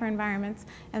of microenvironments,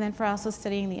 and then for also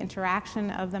studying the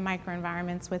interaction of the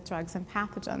microenvironments with drugs and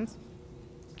pathogens.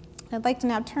 I'd like to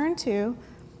now turn to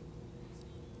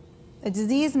a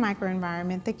disease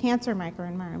microenvironment, the cancer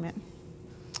microenvironment.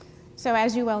 So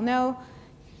as you well know,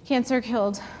 cancer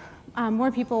killed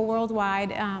more people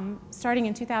worldwide starting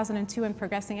in 2002 and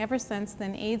progressing ever since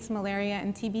than AIDS, malaria,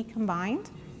 and TB combined.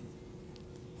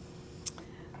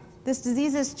 This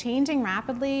disease is changing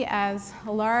rapidly as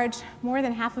more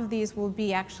than half of these will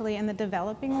be actually in the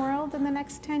developing world in the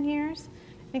next 10 years.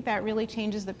 I think that really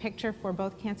changes the picture for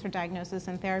both cancer diagnosis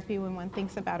and therapy when one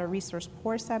thinks about a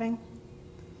resource-poor setting.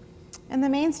 And the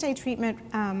mainstay treatment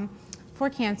for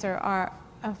cancer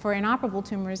for inoperable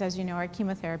tumors, as you know, are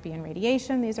chemotherapy and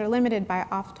radiation. These are limited by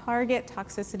off-target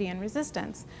toxicity and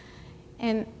resistance.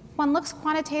 And one looks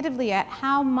quantitatively at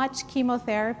how much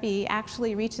chemotherapy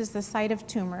actually reaches the site of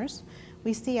tumors.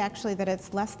 We see actually that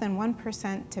it's less than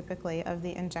 1% typically of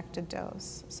the injected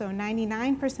dose. So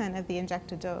 99% of the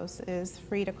injected dose is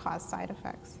free to cause side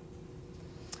effects.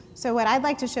 So what I'd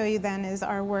like to show you then is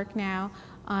our work now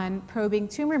on probing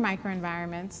tumor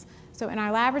microenvironments. So in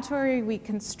our laboratory, we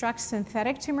construct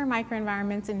synthetic tumor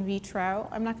microenvironments in vitro.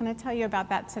 I'm not going to tell you about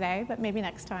that today, but maybe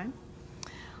next time.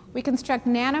 We construct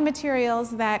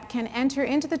nanomaterials that can enter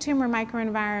into the tumor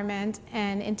microenvironment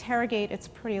and interrogate its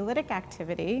proteolytic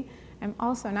activity. I'm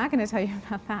also not going to tell you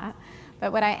about that.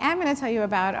 But what I am going to tell you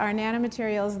about are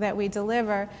nanomaterials that we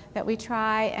deliver, that we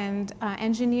try and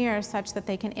engineer such that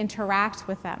they can interact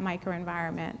with that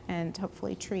microenvironment and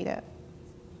hopefully treat it.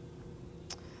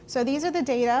 So these are the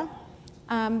data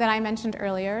that I mentioned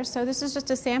earlier. So this is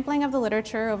just a sampling of the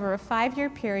literature over a 5-year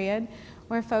period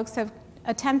where folks have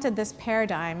attempted this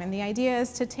paradigm. And the idea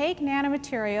is to take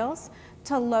nanomaterials,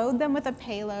 to load them with a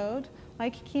payload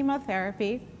like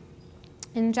chemotherapy,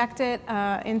 inject it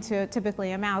into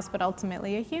typically a mouse, but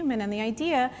ultimately a human. And the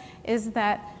idea is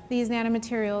that these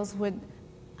nanomaterials would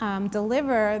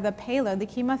deliver the payload, the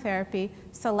chemotherapy,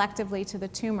 selectively to the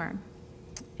tumor.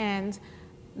 And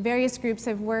various groups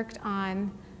have worked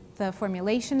on the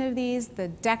formulation of these, the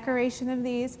decoration of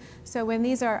these. So when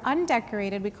these are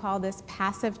undecorated, we call this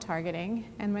passive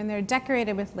targeting. And when they're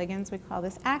decorated with ligands, we call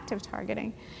this active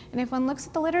targeting. And if one looks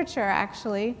at the literature,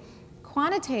 actually,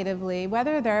 quantitatively,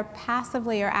 whether they're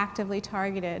passively or actively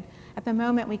targeted, at the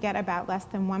moment we get about less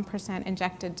than 1%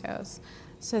 injected dose.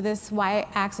 So this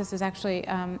y-axis is actually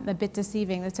a bit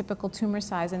deceiving. The typical tumor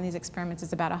size in these experiments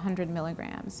is about 100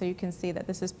 milligrams. So you can see that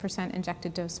this is percent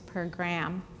injected dose per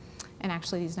gram. And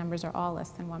actually these numbers are all less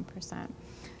than 1%.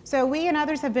 So we and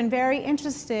others have been very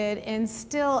interested in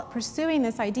still pursuing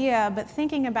this idea, but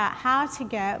thinking about how to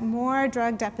get more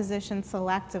drug deposition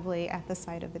selectively at the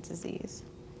site of the disease.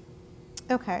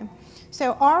 Okay,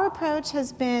 so our approach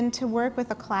has been to work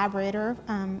with a collaborator,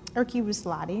 Erkki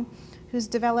Ruslahti, who's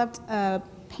developed a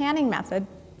panning method,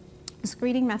 a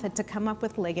screening method to come up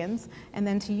with ligands, and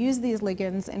then to use these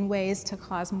ligands in ways to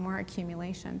cause more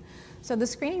accumulation. So the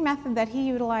screening method that he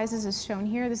utilizes is shown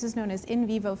here. This is known as in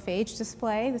vivo phage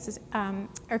display. This is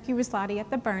Erkki Ruslahti at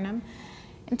the Burnham.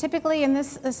 And typically in a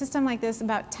system like this,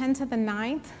 about 10 to the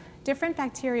 9th different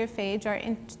bacteriophage are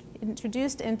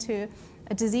introduced into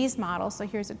a disease model. So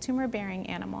here's a tumor-bearing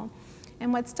animal.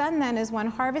 And what's done then is one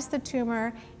harvests the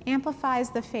tumor,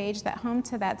 amplifies the phage that home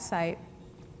to that site,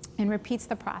 and repeats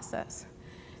the process.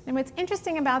 And what's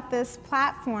interesting about this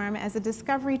platform as a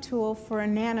discovery tool for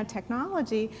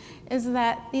nanotechnology is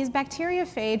that these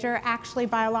bacteriophage are actually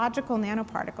biological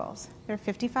nanoparticles. They're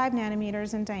 55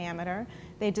 nanometers in diameter.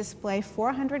 They display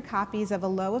 400 copies of a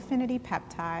low affinity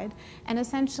peptide. And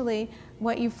essentially,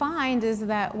 what you find is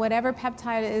that whatever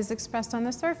peptide is expressed on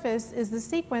the surface is the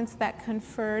sequence that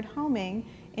conferred homing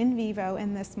in vivo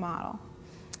in this model.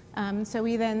 So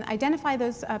we then identify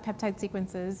those peptide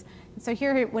sequences. So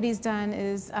here what he's done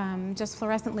is just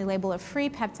fluorescently label a free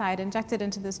peptide injected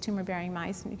into this tumor-bearing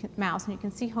mouse, and you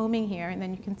can see homing here, and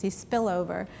then you can see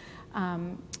spillover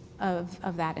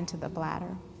of that into the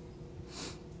bladder.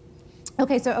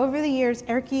 Okay, so over the years,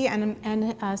 Erkki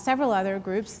and several other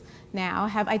groups now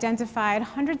have identified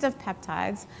hundreds of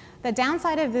peptides. The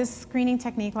downside of this screening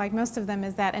technique, like most of them,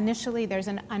 is that initially there's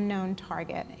an unknown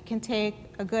target. It can take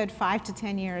a good 5 to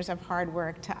 10 years of hard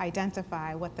work to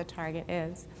identify what the target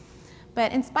is.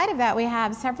 But in spite of that, we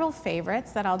have several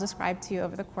favorites that I'll describe to you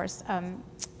over the course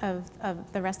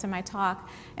of the rest of my talk.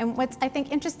 And what's, I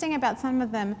think, interesting about some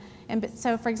of them,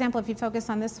 so for example, if you focus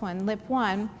on this one,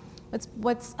 LIP1,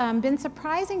 what's been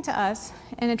surprising to us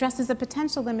and addresses a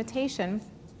potential limitation,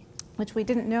 which we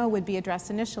didn't know would be addressed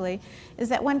initially, is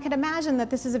that one could imagine that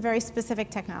this is a very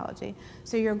specific technology.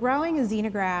 So you're growing a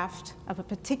xenograft of a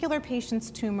particular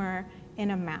patient's tumor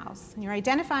in a mouse. You're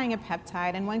identifying a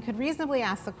peptide, and one could reasonably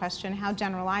ask the question, how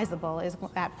generalizable is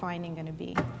that finding going to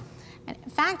be? And in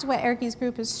fact, what Erke's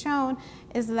group has shown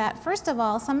is that, first of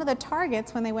all, some of the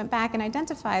targets, when they went back and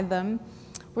identified them,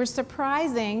 were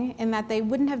surprising in that they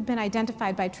wouldn't have been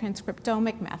identified by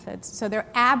transcriptomic methods. So they're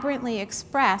aberrantly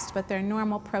expressed, but they're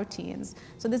normal proteins.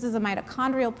 So this is a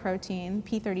mitochondrial protein,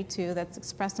 P32, that's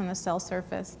expressed on the cell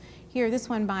surface. Here, this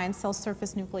one binds cell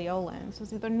surface nucleolin. So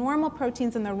they're normal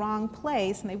proteins in the wrong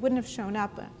place, and they wouldn't have shown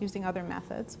up using other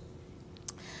methods.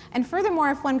 And furthermore,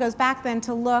 if one goes back then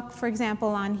to look, for example,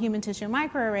 on human tissue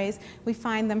microarrays, we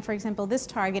find them, for example, this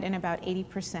target in about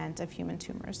 80% of human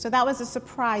tumors. So that was a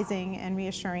surprising and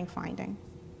reassuring finding.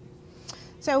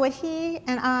 So what he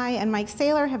and I and Mike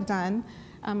Saylor have done,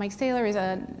 Mike Saylor is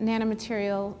a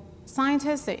nanomaterial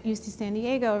scientist at UC San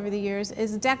Diego over the years,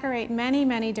 is decorate many,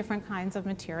 many different kinds of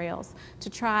materials to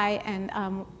try and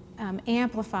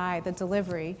amplify the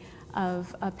delivery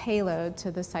of a payload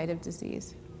to the site of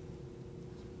disease.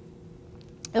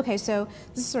 Okay, so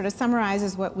this sort of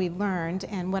summarizes what we've learned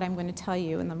and what I'm going to tell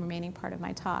you in the remaining part of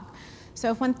my talk. So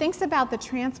if one thinks about the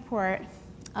transport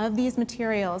of these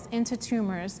materials into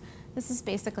tumors, this is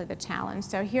basically the challenge.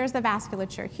 So here's the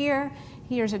vasculature here.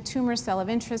 Here's a tumor cell of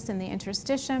interest in the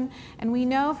interstitium. And we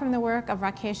know from the work of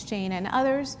Rakesh Jain and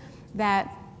others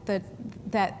that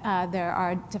there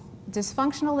are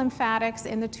dysfunctional lymphatics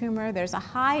in the tumor, there's a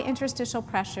high interstitial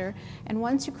pressure, and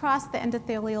once you cross the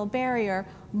endothelial barrier,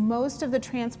 most of the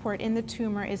transport in the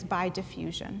tumor is by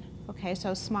diffusion. Okay,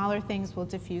 so smaller things will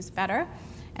diffuse better,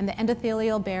 and the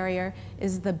endothelial barrier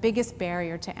is the biggest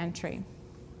barrier to entry.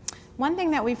 One thing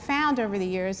that we've found over the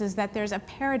years is that there's a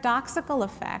paradoxical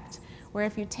effect where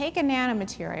if you take a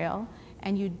nanomaterial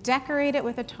and you decorate it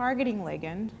with a targeting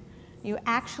ligand, you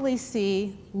actually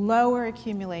see lower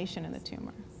accumulation in the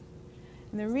tumor.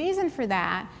 And the reason for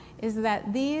that is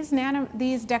that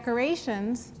these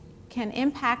decorations can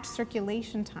impact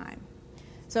circulation time.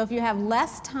 So if you have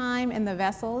less time in the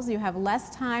vessels, you have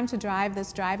less time to drive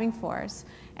this driving force,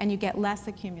 and you get less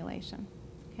accumulation.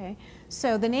 Okay?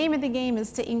 So the name of the game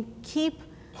is to keep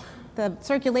the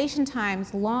circulation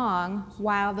times long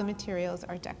while the materials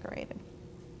are decorated.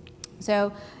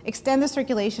 So extend the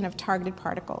circulation of targeted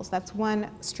particles. That's one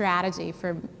strategy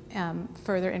for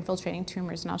further infiltrating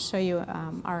tumors, and I'll show you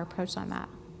our approach on that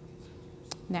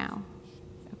now.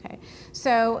 Okay,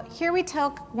 so here we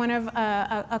took one of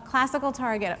a classical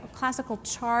target, a classical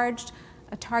charged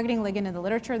targeting ligand in the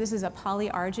literature. This is a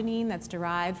polyarginine that's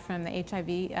derived from the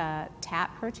HIV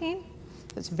TAT protein.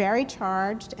 It's very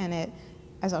charged, and it,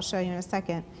 as I'll show you in a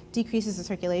second, decreases the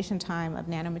circulation time of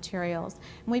nanomaterials.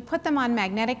 And we put them on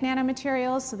magnetic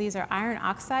nanomaterials, so these are iron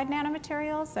oxide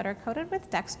nanomaterials that are coated with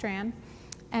dextran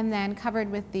and then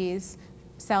covered with these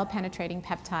cell-penetrating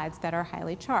peptides that are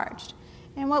highly charged.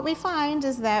 And what we find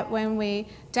is that when we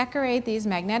decorate these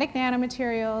magnetic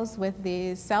nanomaterials with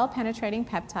these cell-penetrating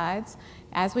peptides,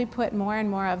 as we put more and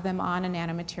more of them on a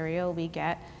nanomaterial, we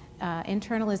get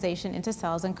internalization into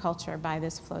cells and culture by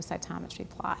this flow cytometry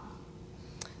plot.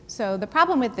 So the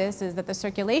problem with this is that the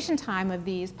circulation time of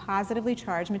these positively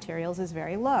charged materials is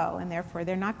very low, and therefore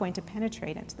they're not going to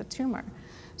penetrate into the tumor.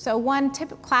 So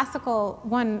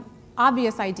one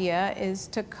obvious idea is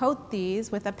to coat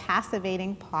these with a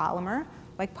passivating polymer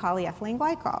like polyethylene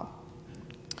glycol.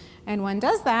 And one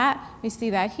does that, we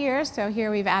see that here. So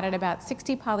here we've added about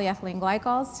 60 polyethylene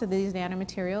glycols to these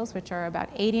nanomaterials, which are about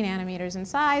 80 nanometers in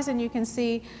size, and you can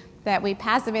see that we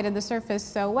passivated the surface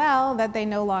so well that they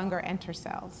no longer enter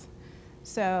cells.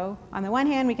 So on the one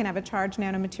hand, we can have a charged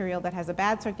nanomaterial that has a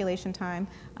bad circulation time.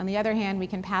 On the other hand, we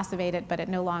can passivate it, but it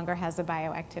no longer has a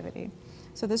bioactivity.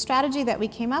 So the strategy that we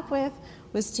came up with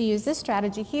was to use this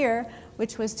strategy here,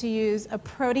 which was to use a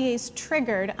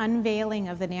protease-triggered unveiling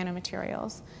of the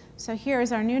nanomaterials. So here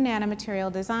is our new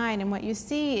nanomaterial design, and what you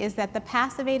see is that the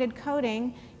passivated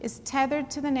coating is tethered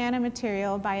to the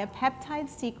nanomaterial by a peptide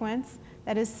sequence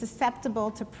that is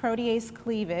susceptible to protease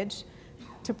cleavage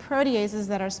to proteases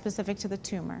that are specific to the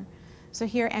tumor. So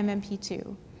here,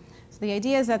 MMP2. So the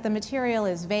idea is that the material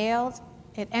is veiled,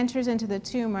 it enters into the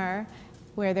tumor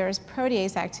where there's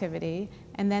protease activity,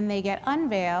 and then they get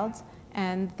unveiled,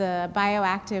 and the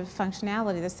bioactive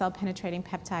functionality, the cell-penetrating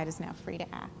peptide, is now free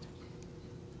to act.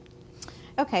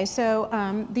 Okay,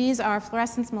 so these are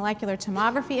fluorescence molecular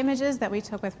tomography images that we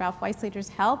took with Ralph Weissleder's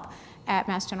help at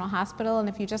Mass General Hospital, and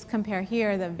if you just compare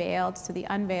here the veiled to the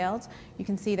unveiled, you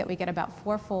can see that we get about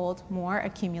 4-fold more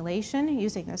accumulation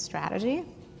using this strategy.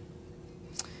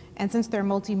 And since they're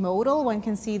multimodal, one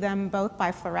can see them both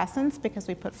by fluorescence, because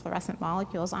we put fluorescent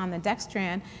molecules on the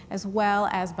dextran, as well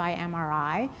as by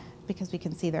MRI, because we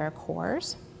can see their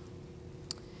cores.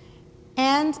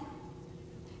 And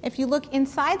If you look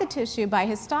inside the tissue by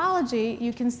histology,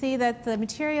 you can see that the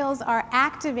materials are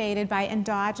activated by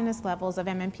endogenous levels of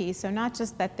MMP. So not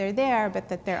just that they're there, but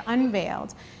that they're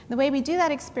unveiled. The way we do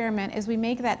that experiment is we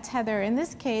make that tether, in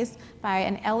this case, by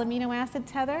an L-amino acid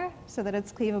tether, so that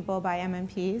it's cleavable by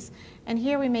MMPs. And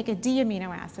here we make a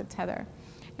D-amino acid tether.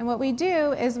 And what we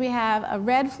do is we have a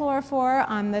red fluorophore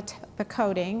on the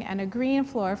coating and a green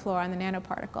fluorophore on the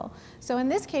nanoparticle. So in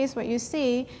this case, what you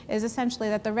see is essentially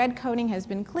that the red coating has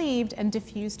been cleaved and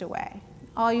diffused away.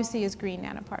 All you see is green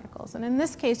nanoparticles. And in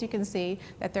this case, you can see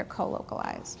that they're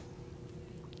co-localized.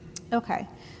 Okay,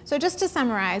 so just to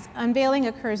summarize, unveiling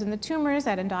occurs in the tumors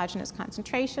at endogenous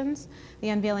concentrations. The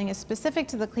unveiling is specific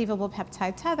to the cleavable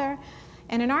peptide tether.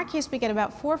 And in our case, we get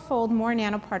about 4-fold more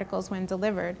nanoparticles when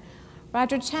delivered.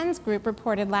 Roger Chen's group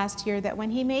reported last year that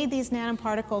when he made these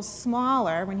nanoparticles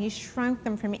smaller, when he shrunk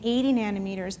them from 80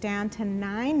 nanometers down to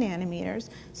 9 nanometers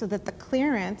so that the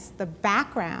clearance, the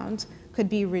background, could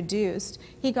be reduced,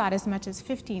 he got as much as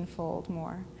 15-fold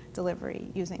more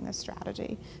delivery using this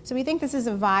strategy. So we think this is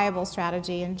a viable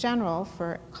strategy in general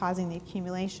for causing the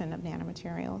accumulation of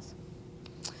nanomaterials.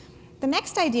 The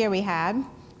next idea we had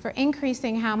for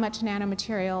increasing how much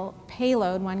nanomaterial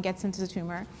payload one gets into the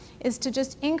tumor is to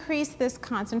just increase this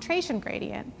concentration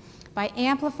gradient by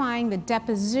amplifying the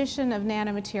deposition of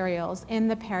nanomaterials in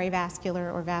the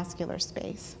perivascular or vascular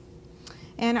space.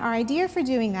 And our idea for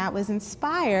doing that was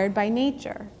inspired by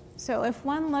nature. So if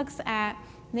one looks at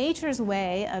nature's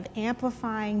way of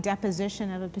amplifying deposition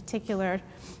of a particular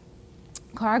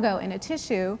cargo in a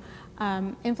tissue,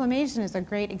 inflammation is a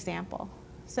great example.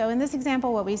 So in this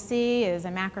example, what we see is a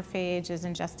macrophage is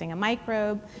ingesting a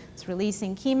microbe, it's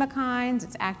releasing chemokines,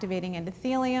 it's activating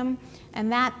endothelium, and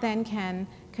that then can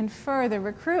confer the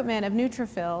recruitment of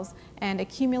neutrophils and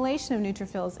accumulation of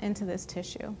neutrophils into this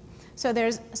tissue. So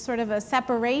there's sort of a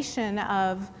separation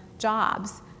of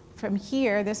jobs. From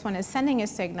here, this one is sending a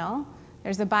signal,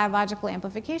 there's a biological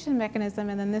amplification mechanism,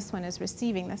 and then this one is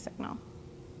receiving the signal.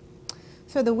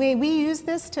 So the way we use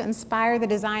this to inspire the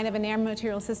design of a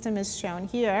nanomaterial system is shown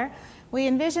here. We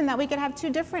envision that we could have 2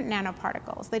 different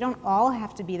nanoparticles. They don't all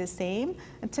have to be the same.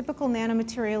 A typical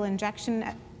nanomaterial injection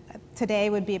today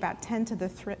would be about 10 to the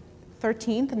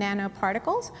 13th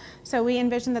nanoparticles. So we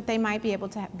envision that they might be able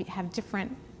to have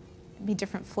different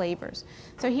flavors.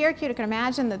 So here you can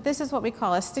imagine that this is what we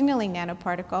call a signaling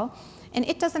nanoparticle, and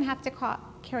it doesn't have to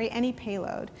carry any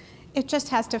payload. It just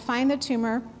has to find the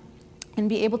tumor and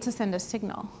be able to send a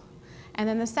signal. And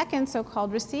then the second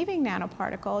so-called receiving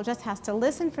nanoparticle just has to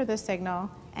listen for the signal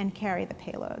and carry the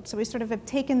payload. So we sort of have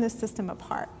taken this system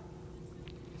apart.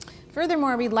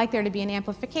 Furthermore, we'd like there to be an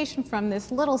amplification from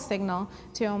this little signal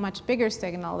to a much bigger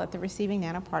signal that the receiving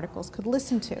nanoparticles could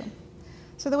listen to.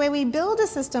 So the way we build a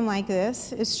system like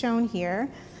this is shown here.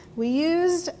 We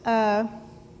used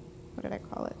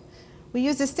We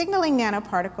used a signaling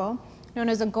nanoparticle known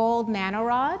as a gold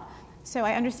nanorod. So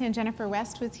I understand Jennifer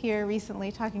West was here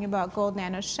recently talking about gold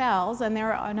nanoshells, and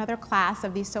there are another class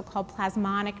of these so-called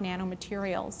plasmonic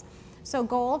nanomaterials. So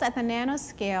gold at the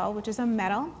nanoscale, which is a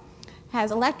metal, has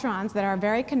electrons that are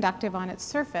very conductive on its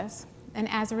surface, and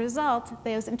as a result,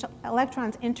 those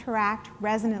electrons interact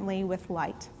resonantly with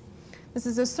light. This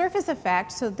is a surface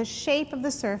effect, so the shape of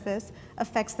the surface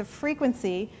affects the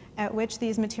frequency at which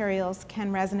these materials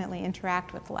can resonantly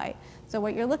interact with light. So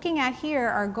what you're looking at here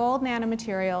are gold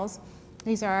nanomaterials.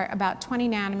 These are about 20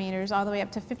 nanometers all the way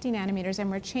up to 50 nanometers, and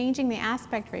we're changing the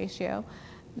aspect ratio.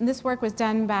 And this work was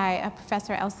done by a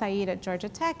Professor El Said at Georgia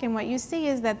Tech, and what you see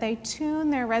is that they tune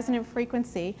their resonant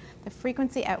frequency, the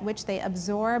frequency at which they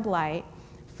absorb light,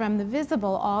 from the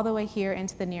visible all the way here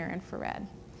into the near infrared.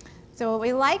 So what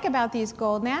we like about these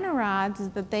gold nanorods is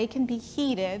that they can be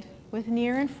heated with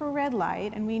near infrared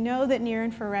light, and we know that near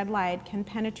infrared light can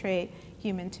penetrate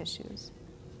human tissues.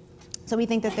 So we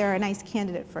think that they're a nice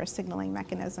candidate for a signaling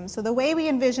mechanism. So the way we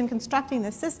envision constructing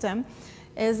the system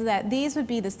is that these would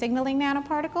be the signaling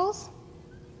nanoparticles.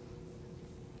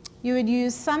 You would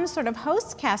use some sort of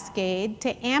host cascade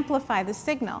to amplify the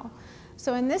signal.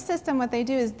 So in this system, what they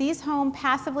do is these home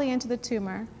passively into the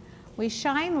tumor. We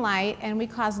shine light and we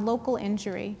cause local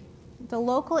injury. The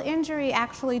local injury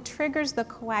actually triggers the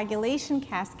coagulation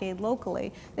cascade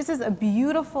locally. This is a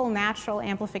beautiful natural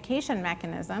amplification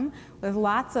mechanism with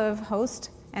lots of host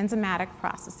enzymatic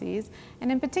processes.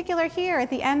 And in particular here, at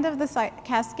the end of the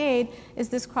cascade, is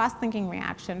this cross-linking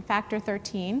reaction, factor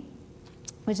 13,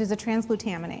 which is a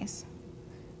transglutaminase.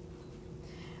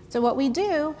 So what we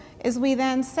do is we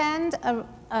then send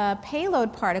a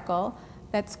payload particle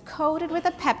that's coated with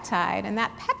a peptide, and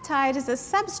that peptide is a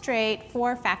substrate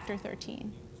for factor 13.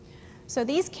 So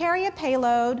these carry a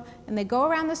payload, and they go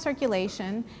around the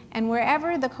circulation, and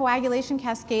wherever the coagulation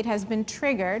cascade has been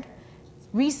triggered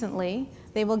recently,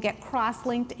 they will get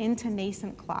cross-linked into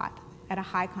nascent clot at a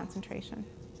high concentration.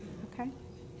 Okay?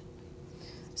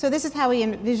 So this is how we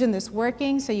envision this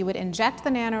working. So you would inject the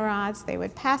nanorods, they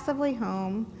would passively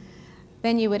home,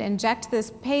 then you would inject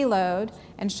this payload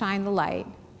and shine the light.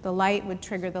 The light would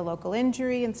trigger the local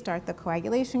injury and start the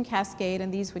coagulation cascade,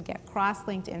 and these would get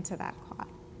cross-linked into that clot.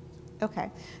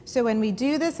 Okay, so when we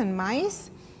do this in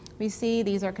mice, we see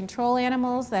these are control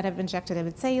animals that have been injected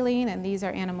with saline, and these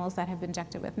are animals that have been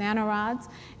injected with nanorods.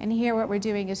 And here what we're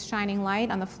doing is shining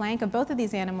light on the flank of both of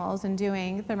these animals and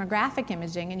doing thermographic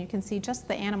imaging, and you can see just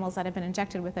the animals that have been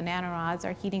injected with the nanorods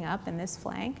are heating up in this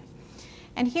flank.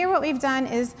 And here what we've done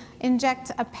is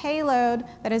inject a payload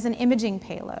that is an imaging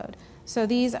payload. So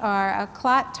these are a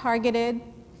clot-targeted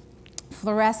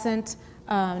fluorescent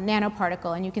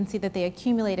nanoparticle, and you can see that they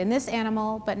accumulate in this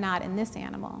animal, but not in this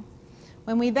animal.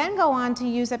 When we then go on to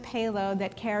use a payload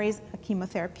that carries a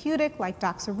chemotherapeutic like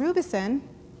doxorubicin,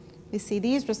 we see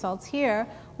these results here.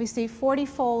 We see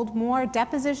 40-fold more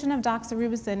deposition of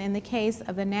doxorubicin in the case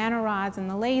of the nanorods and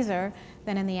the laser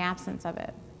than in the absence of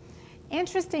it.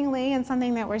 Interestingly, and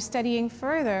something that we're studying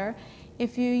further,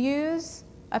 if you use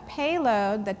a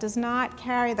payload that does not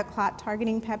carry the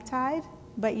clot-targeting peptide,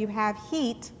 but you have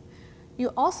heat, you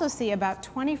also see about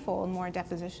 20-fold more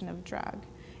deposition of drug.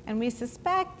 And we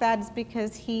suspect that is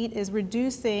because heat is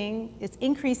increasing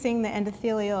the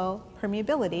endothelial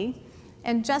permeability,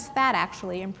 and just that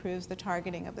actually improves the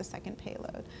targeting of the second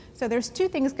payload. So there's two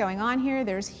things going on here.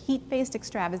 There's heat-based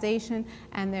extravasation,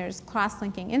 and there's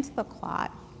cross-linking into the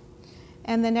clot.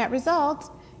 And the net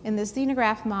result in this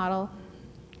xenograft model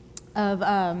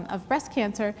of breast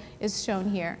cancer is shown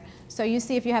here. So you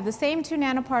see if you have the same two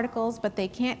nanoparticles, but they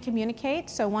can't communicate,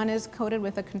 so one is coated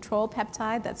with a control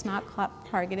peptide that's not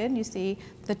clot-targeted, you see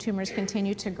the tumors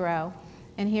continue to grow.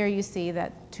 And here you see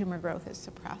that tumor growth is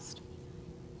suppressed.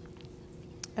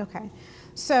 Okay,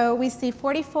 so we see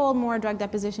 40-fold more drug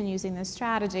deposition using this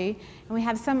strategy, and we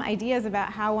have some ideas about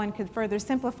how one could further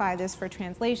simplify this for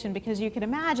translation, because you can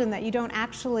imagine that you don't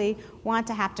actually want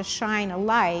to have to shine a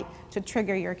light to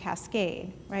trigger your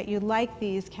cascade, right? You'd like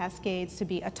these cascades to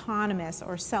be autonomous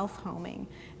or self-homing,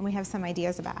 and we have some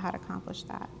ideas about how to accomplish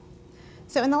that.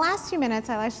 So in the last few minutes,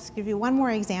 I'd like to give you one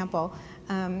more example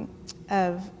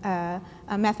of a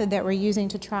method that we're using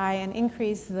to try and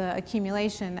increase the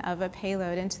accumulation of a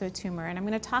payload into the tumor. And I'm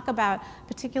going to talk about a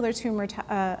particular tumor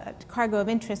cargo of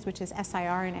interest, which is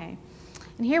siRNA.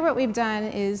 And here what we've done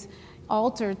is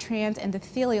alter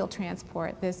trans-endothelial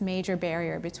transport, this major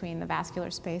barrier between the vascular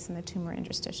space and the tumor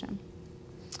interstitium.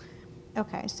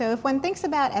 Okay, so if one thinks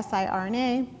about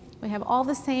siRNA, we have all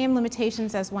the same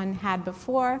limitations as one had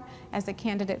before. As a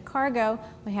candidate cargo,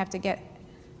 we have to get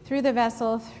through the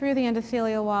vessel, through the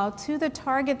endothelial wall, to the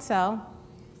target cell.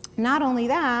 Not only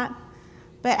that,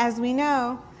 but as we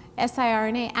know,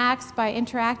 siRNA acts by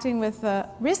interacting with the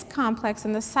RISC complex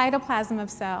in the cytoplasm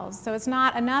of cells. So it's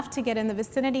not enough to get in the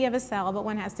vicinity of a cell, but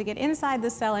one has to get inside the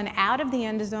cell and out of the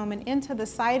endosome and into the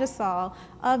cytosol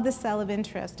of the cell of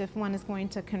interest if one is going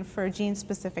to confer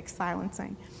gene-specific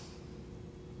silencing.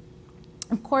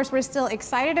 Of course, we're still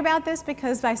excited about this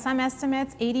because by some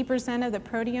estimates, 80% of the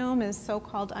proteome is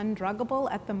so-called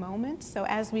undruggable at the moment. So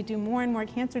as we do more and more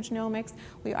cancer genomics,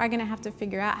 we are going to have to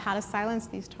figure out how to silence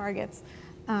these targets,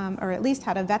 or at least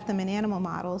how to vet them in animal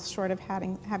models, short of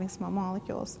having small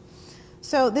molecules.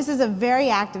 So this is a very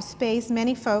active space.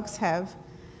 Many folks have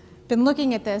been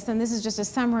looking at this, and this is just a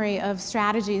summary of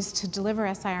strategies to deliver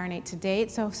siRNA to date.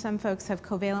 So some folks have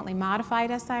covalently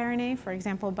modified siRNA, for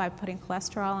example, by putting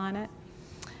cholesterol on it.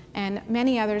 And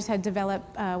many others had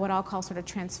developed what I'll call sort of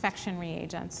transfection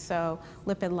reagents, so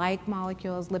lipid-like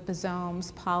molecules,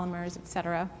 liposomes, polymers, et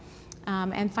cetera.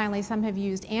 And finally, some have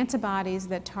used antibodies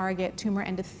that target tumor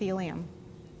endothelium.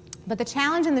 But the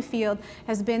challenge in the field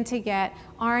has been to get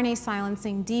RNA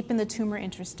silencing deep in the tumor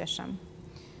interstitium.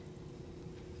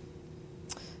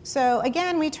 So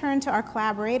again, we turn to our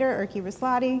collaborator, Erkki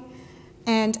Rusladi.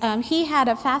 And he had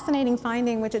a fascinating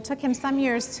finding, which it took him some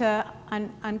years to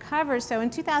uncover. So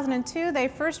in 2002, they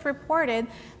first reported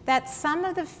that some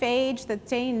of the phage that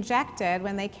they injected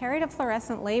when they carried a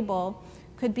fluorescent label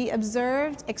could be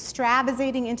observed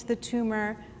extravasating into the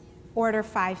tumor order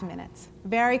 5 minutes,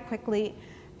 very quickly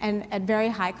and at very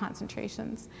high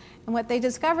concentrations. And what they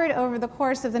discovered over the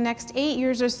course of the next 8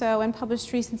 years or so and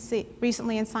published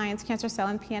recently in Science, Cancer Cell,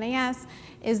 and PNAS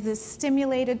is this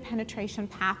stimulated penetration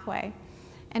pathway.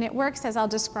 And it works as I'll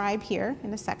describe here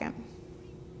in a second.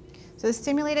 So the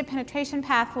stimulated penetration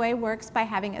pathway works by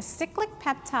having a cyclic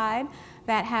peptide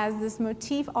that has this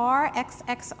motif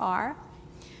RXXR.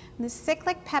 This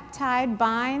cyclic peptide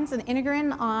binds an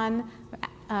integrin on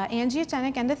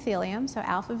angiogenic endothelium, so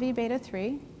alpha V beta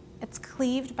 3. It's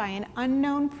cleaved by an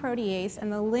unknown protease,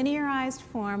 and the linearized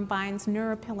form binds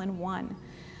neuropilin 1.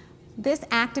 This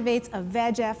activates a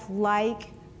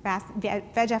VEGF-like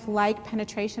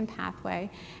penetration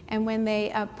pathway. And when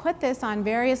they put this on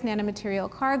various nanomaterial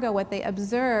cargo, what they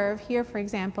observe here, for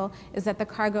example, is that the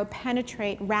cargo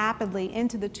penetrate rapidly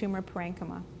into the tumor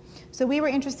parenchyma. So we were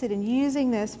interested in using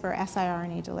this for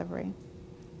siRNA delivery.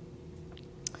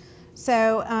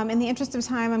 So in the interest of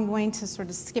time, I'm going to sort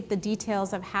of skip the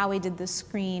details of how we did the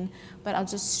screen, but I'll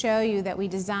just show you that we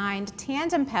designed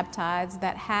tandem peptides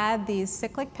that had these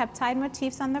cyclic peptide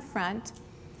motifs on the front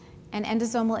and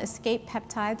endosomal escape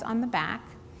peptides on the back.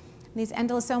 These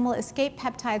endosomal escape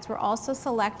peptides were also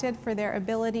selected for their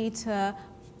ability to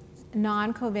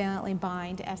non-covalently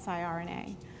bind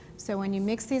siRNA. So when you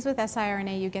mix these with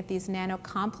siRNA, you get these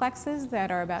nanocomplexes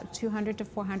that are about 200 to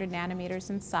 400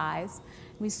 nanometers in size.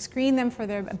 We screen them for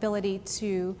their ability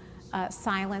to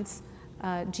silence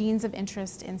genes of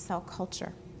interest in cell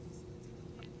culture.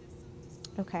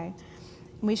 Okay.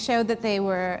 We showed that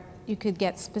you could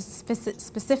get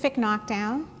specific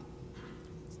knockdown,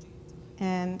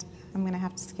 and I'm going to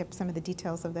have to skip some of the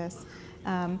details of this.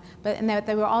 And that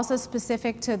they were also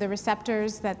specific to the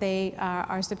receptors that they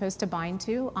are supposed to bind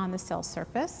to on the cell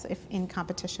surface if in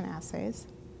competition assays.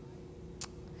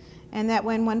 And that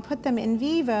when one put them in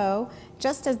vivo,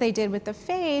 just as they did with the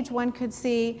phage, one could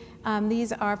see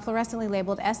these are fluorescently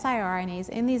labeled siRNAs.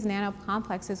 In these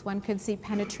nanocomplexes, one could see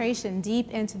penetration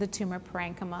deep into the tumor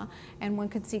parenchyma, and one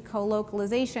could see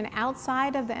co-localization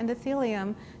outside of the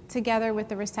endothelium together with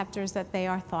the receptors that they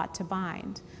are thought to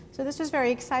bind. So this was very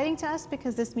exciting to us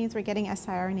because this means we're getting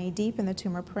siRNA deep in the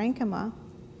tumor parenchyma.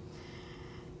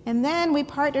 And then we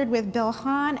partnered with Bill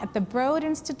Hahn at the Broad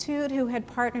Institute, who had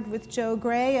partnered with Joe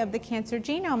Gray of the Cancer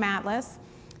Genome Atlas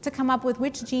to come up with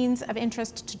which genes of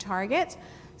interest to target.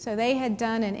 So they had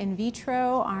done an in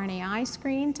vitro RNAi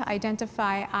screen to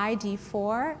identify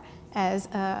ID4 as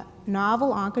a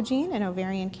novel oncogene in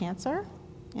ovarian cancer.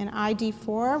 And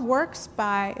ID4 works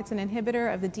by, it's an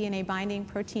inhibitor of the DNA binding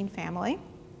protein family.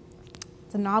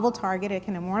 It's a novel target. It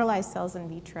can immortalize cells in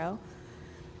vitro.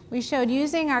 We showed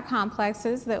using our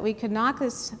complexes that we could knock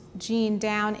this gene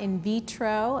down in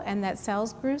vitro and that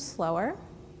cells grew slower.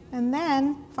 And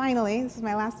then, finally, this is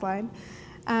my last slide,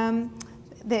 that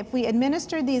if we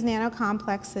administered these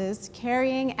nanocomplexes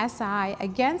carrying Si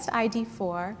against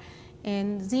ID4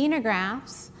 in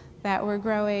xenografts that were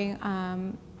growing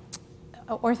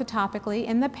orthotopically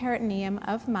in the peritoneum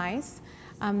of mice,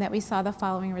 that we saw the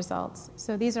following results.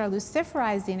 So these are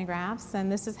luciferized xenografts,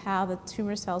 and this is how the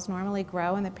tumor cells normally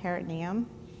grow in the peritoneum.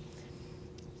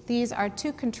 These are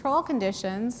two control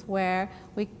conditions where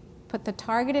we put the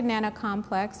targeted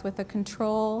nanocomplex with a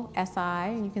control Si,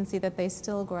 and you can see that they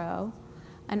still grow.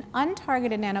 An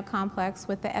untargeted nanocomplex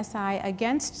with the Si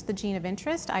against the gene of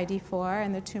interest, ID4,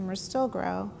 and the tumors still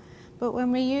grow. But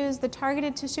when we use the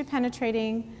targeted tissue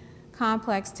penetrating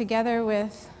complex together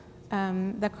with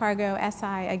the cargo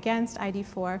Si against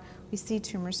ID4, we see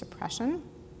tumor suppression.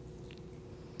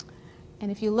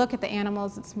 And if you look at the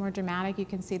animals, it's more dramatic. You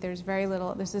can see there's very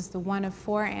little. This is the one of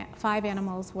 5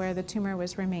 animals where the tumor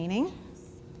was remaining.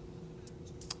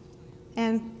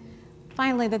 And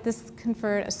finally, that this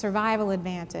conferred a survival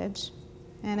advantage.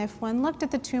 And if one looked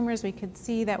at the tumors, we could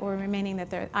see that were remaining, that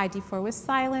their ID4 was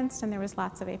silenced, and there was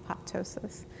lots of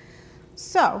apoptosis.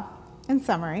 So, in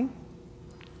summary,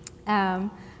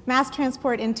 mass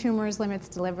transport in tumors limits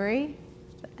delivery.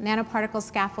 Nanoparticle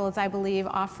scaffolds, I believe,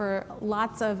 offer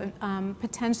lots of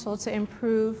potential to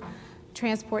improve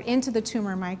transport into the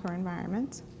tumor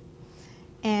microenvironment.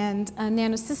 And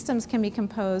nanosystems can be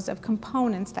composed of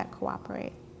components that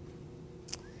cooperate.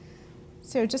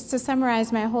 So just to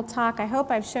summarize my whole talk, I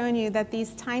hope I've shown you that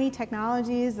these tiny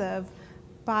technologies of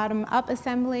bottom-up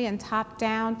assembly and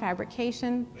top-down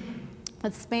fabrication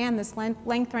that span this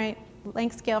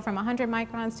length scale from 100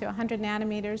 microns to 100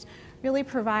 nanometers really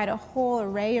provide a whole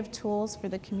array of tools for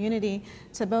the community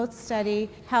to both study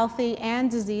healthy and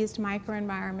diseased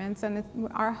microenvironments. And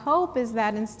our hope is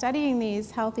that in studying these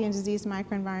healthy and diseased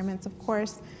microenvironments, of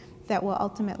course, that will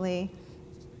ultimately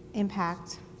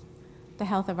impact the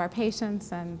health of our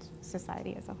patients and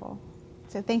society as a whole.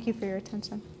 So thank you for your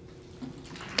attention.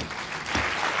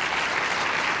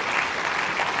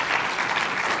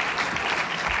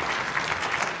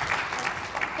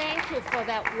 Thank you for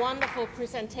that wonderful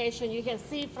presentation. You can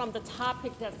see from the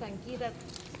topic that Sangeeta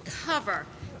covered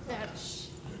that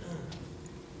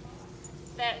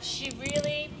that she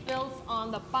really builds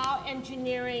on the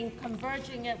bioengineering,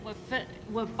 converging it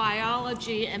with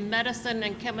biology and medicine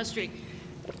and chemistry.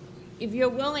 If you're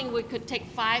willing, we could take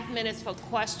 5 minutes for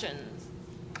questions.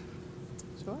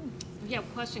 Sure. If you have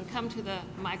a question, come to the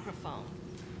microphone.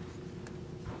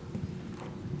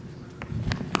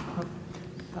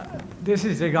 This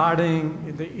is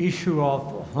regarding the issue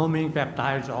of homing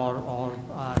peptides or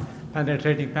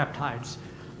penetrating peptides.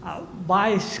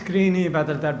 By screening,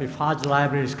 whether that be Phage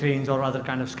library screens or other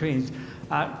kind of screens,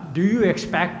 do you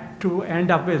expect to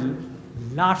end up with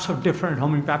lots of different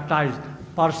homing peptides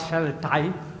per cell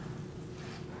type?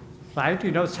 Right?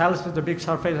 You know, cells with a big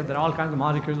surface, and there are all kinds of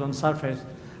molecules on the surface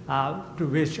to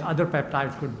which other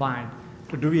peptides could bind.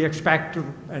 So do we expect to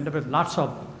end up with lots of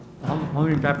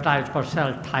homing peptides per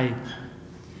cell type?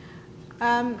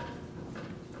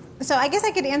 So I guess I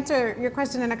could answer your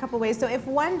question in a couple ways. So if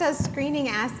one does screening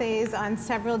assays on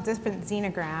several different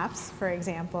xenografts, for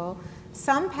example,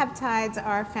 some peptides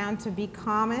are found to be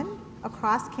common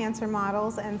across cancer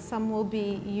models, and some will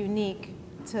be unique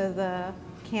to the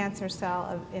cancer cell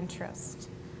of interest.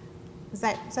 Does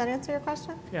that answer your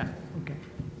question? Yeah, okay.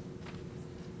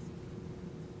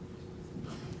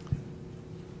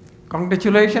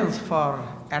 Congratulations for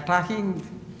attacking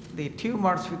the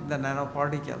tumors with the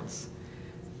nanoparticles.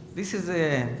 This is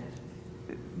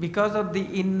because of the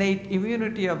innate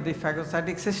immunity of the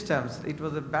phagocytic systems. It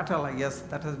was a battle, I guess,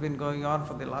 that has been going on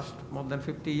for the last more than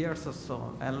 50 years or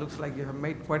so, and looks like you have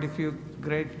made quite a few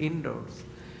great inroads.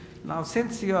 Now,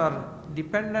 since you are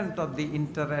dependent on the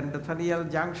interendothelial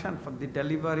junction for the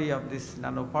delivery of these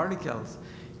nanoparticles,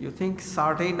 you think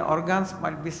certain organs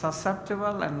might be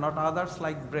susceptible and not others,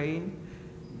 like brain,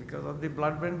 because of the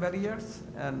blood-brain barriers?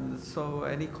 And so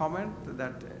any comment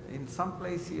that in some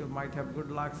place you might have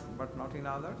good luck, but not in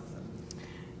others?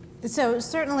 So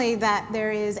certainly that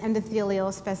there is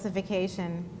endothelial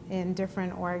specification in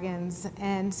different organs,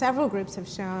 and several groups have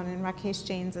shown, and Rakesh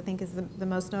Jain's I think is the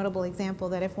most notable example,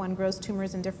 that if one grows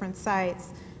tumors in different sites,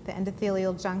 the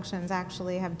endothelial junctions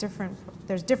actually have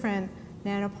there's different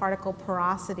nanoparticle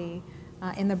porosity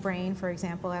in the brain, for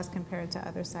example, as compared to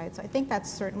other sites. So I think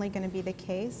that's certainly going to be the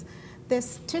case.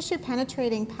 This tissue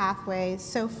penetrating pathway,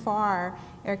 so far,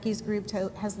 Erke's group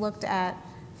has looked at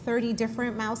 30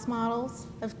 different mouse models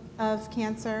of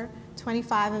cancer.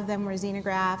 25 of them were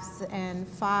xenografts, and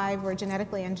 5 were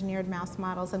genetically engineered mouse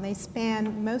models, and they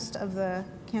span most of the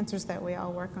cancers that we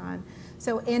all work on.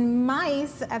 So in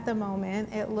mice, at the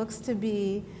moment, it looks to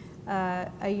be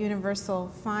a universal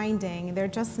finding. They're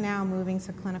just now moving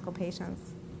to clinical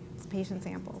patients, patient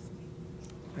samples.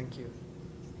 Thank you.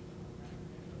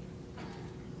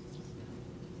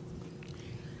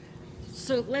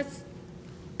 So let's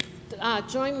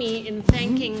join me in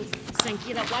thanking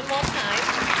Sangeeta one more time.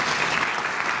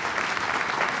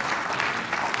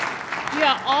 You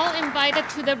are all invited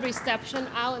to the reception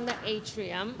out in the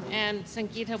atrium, and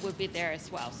Sangeeta will be there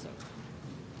as well. So.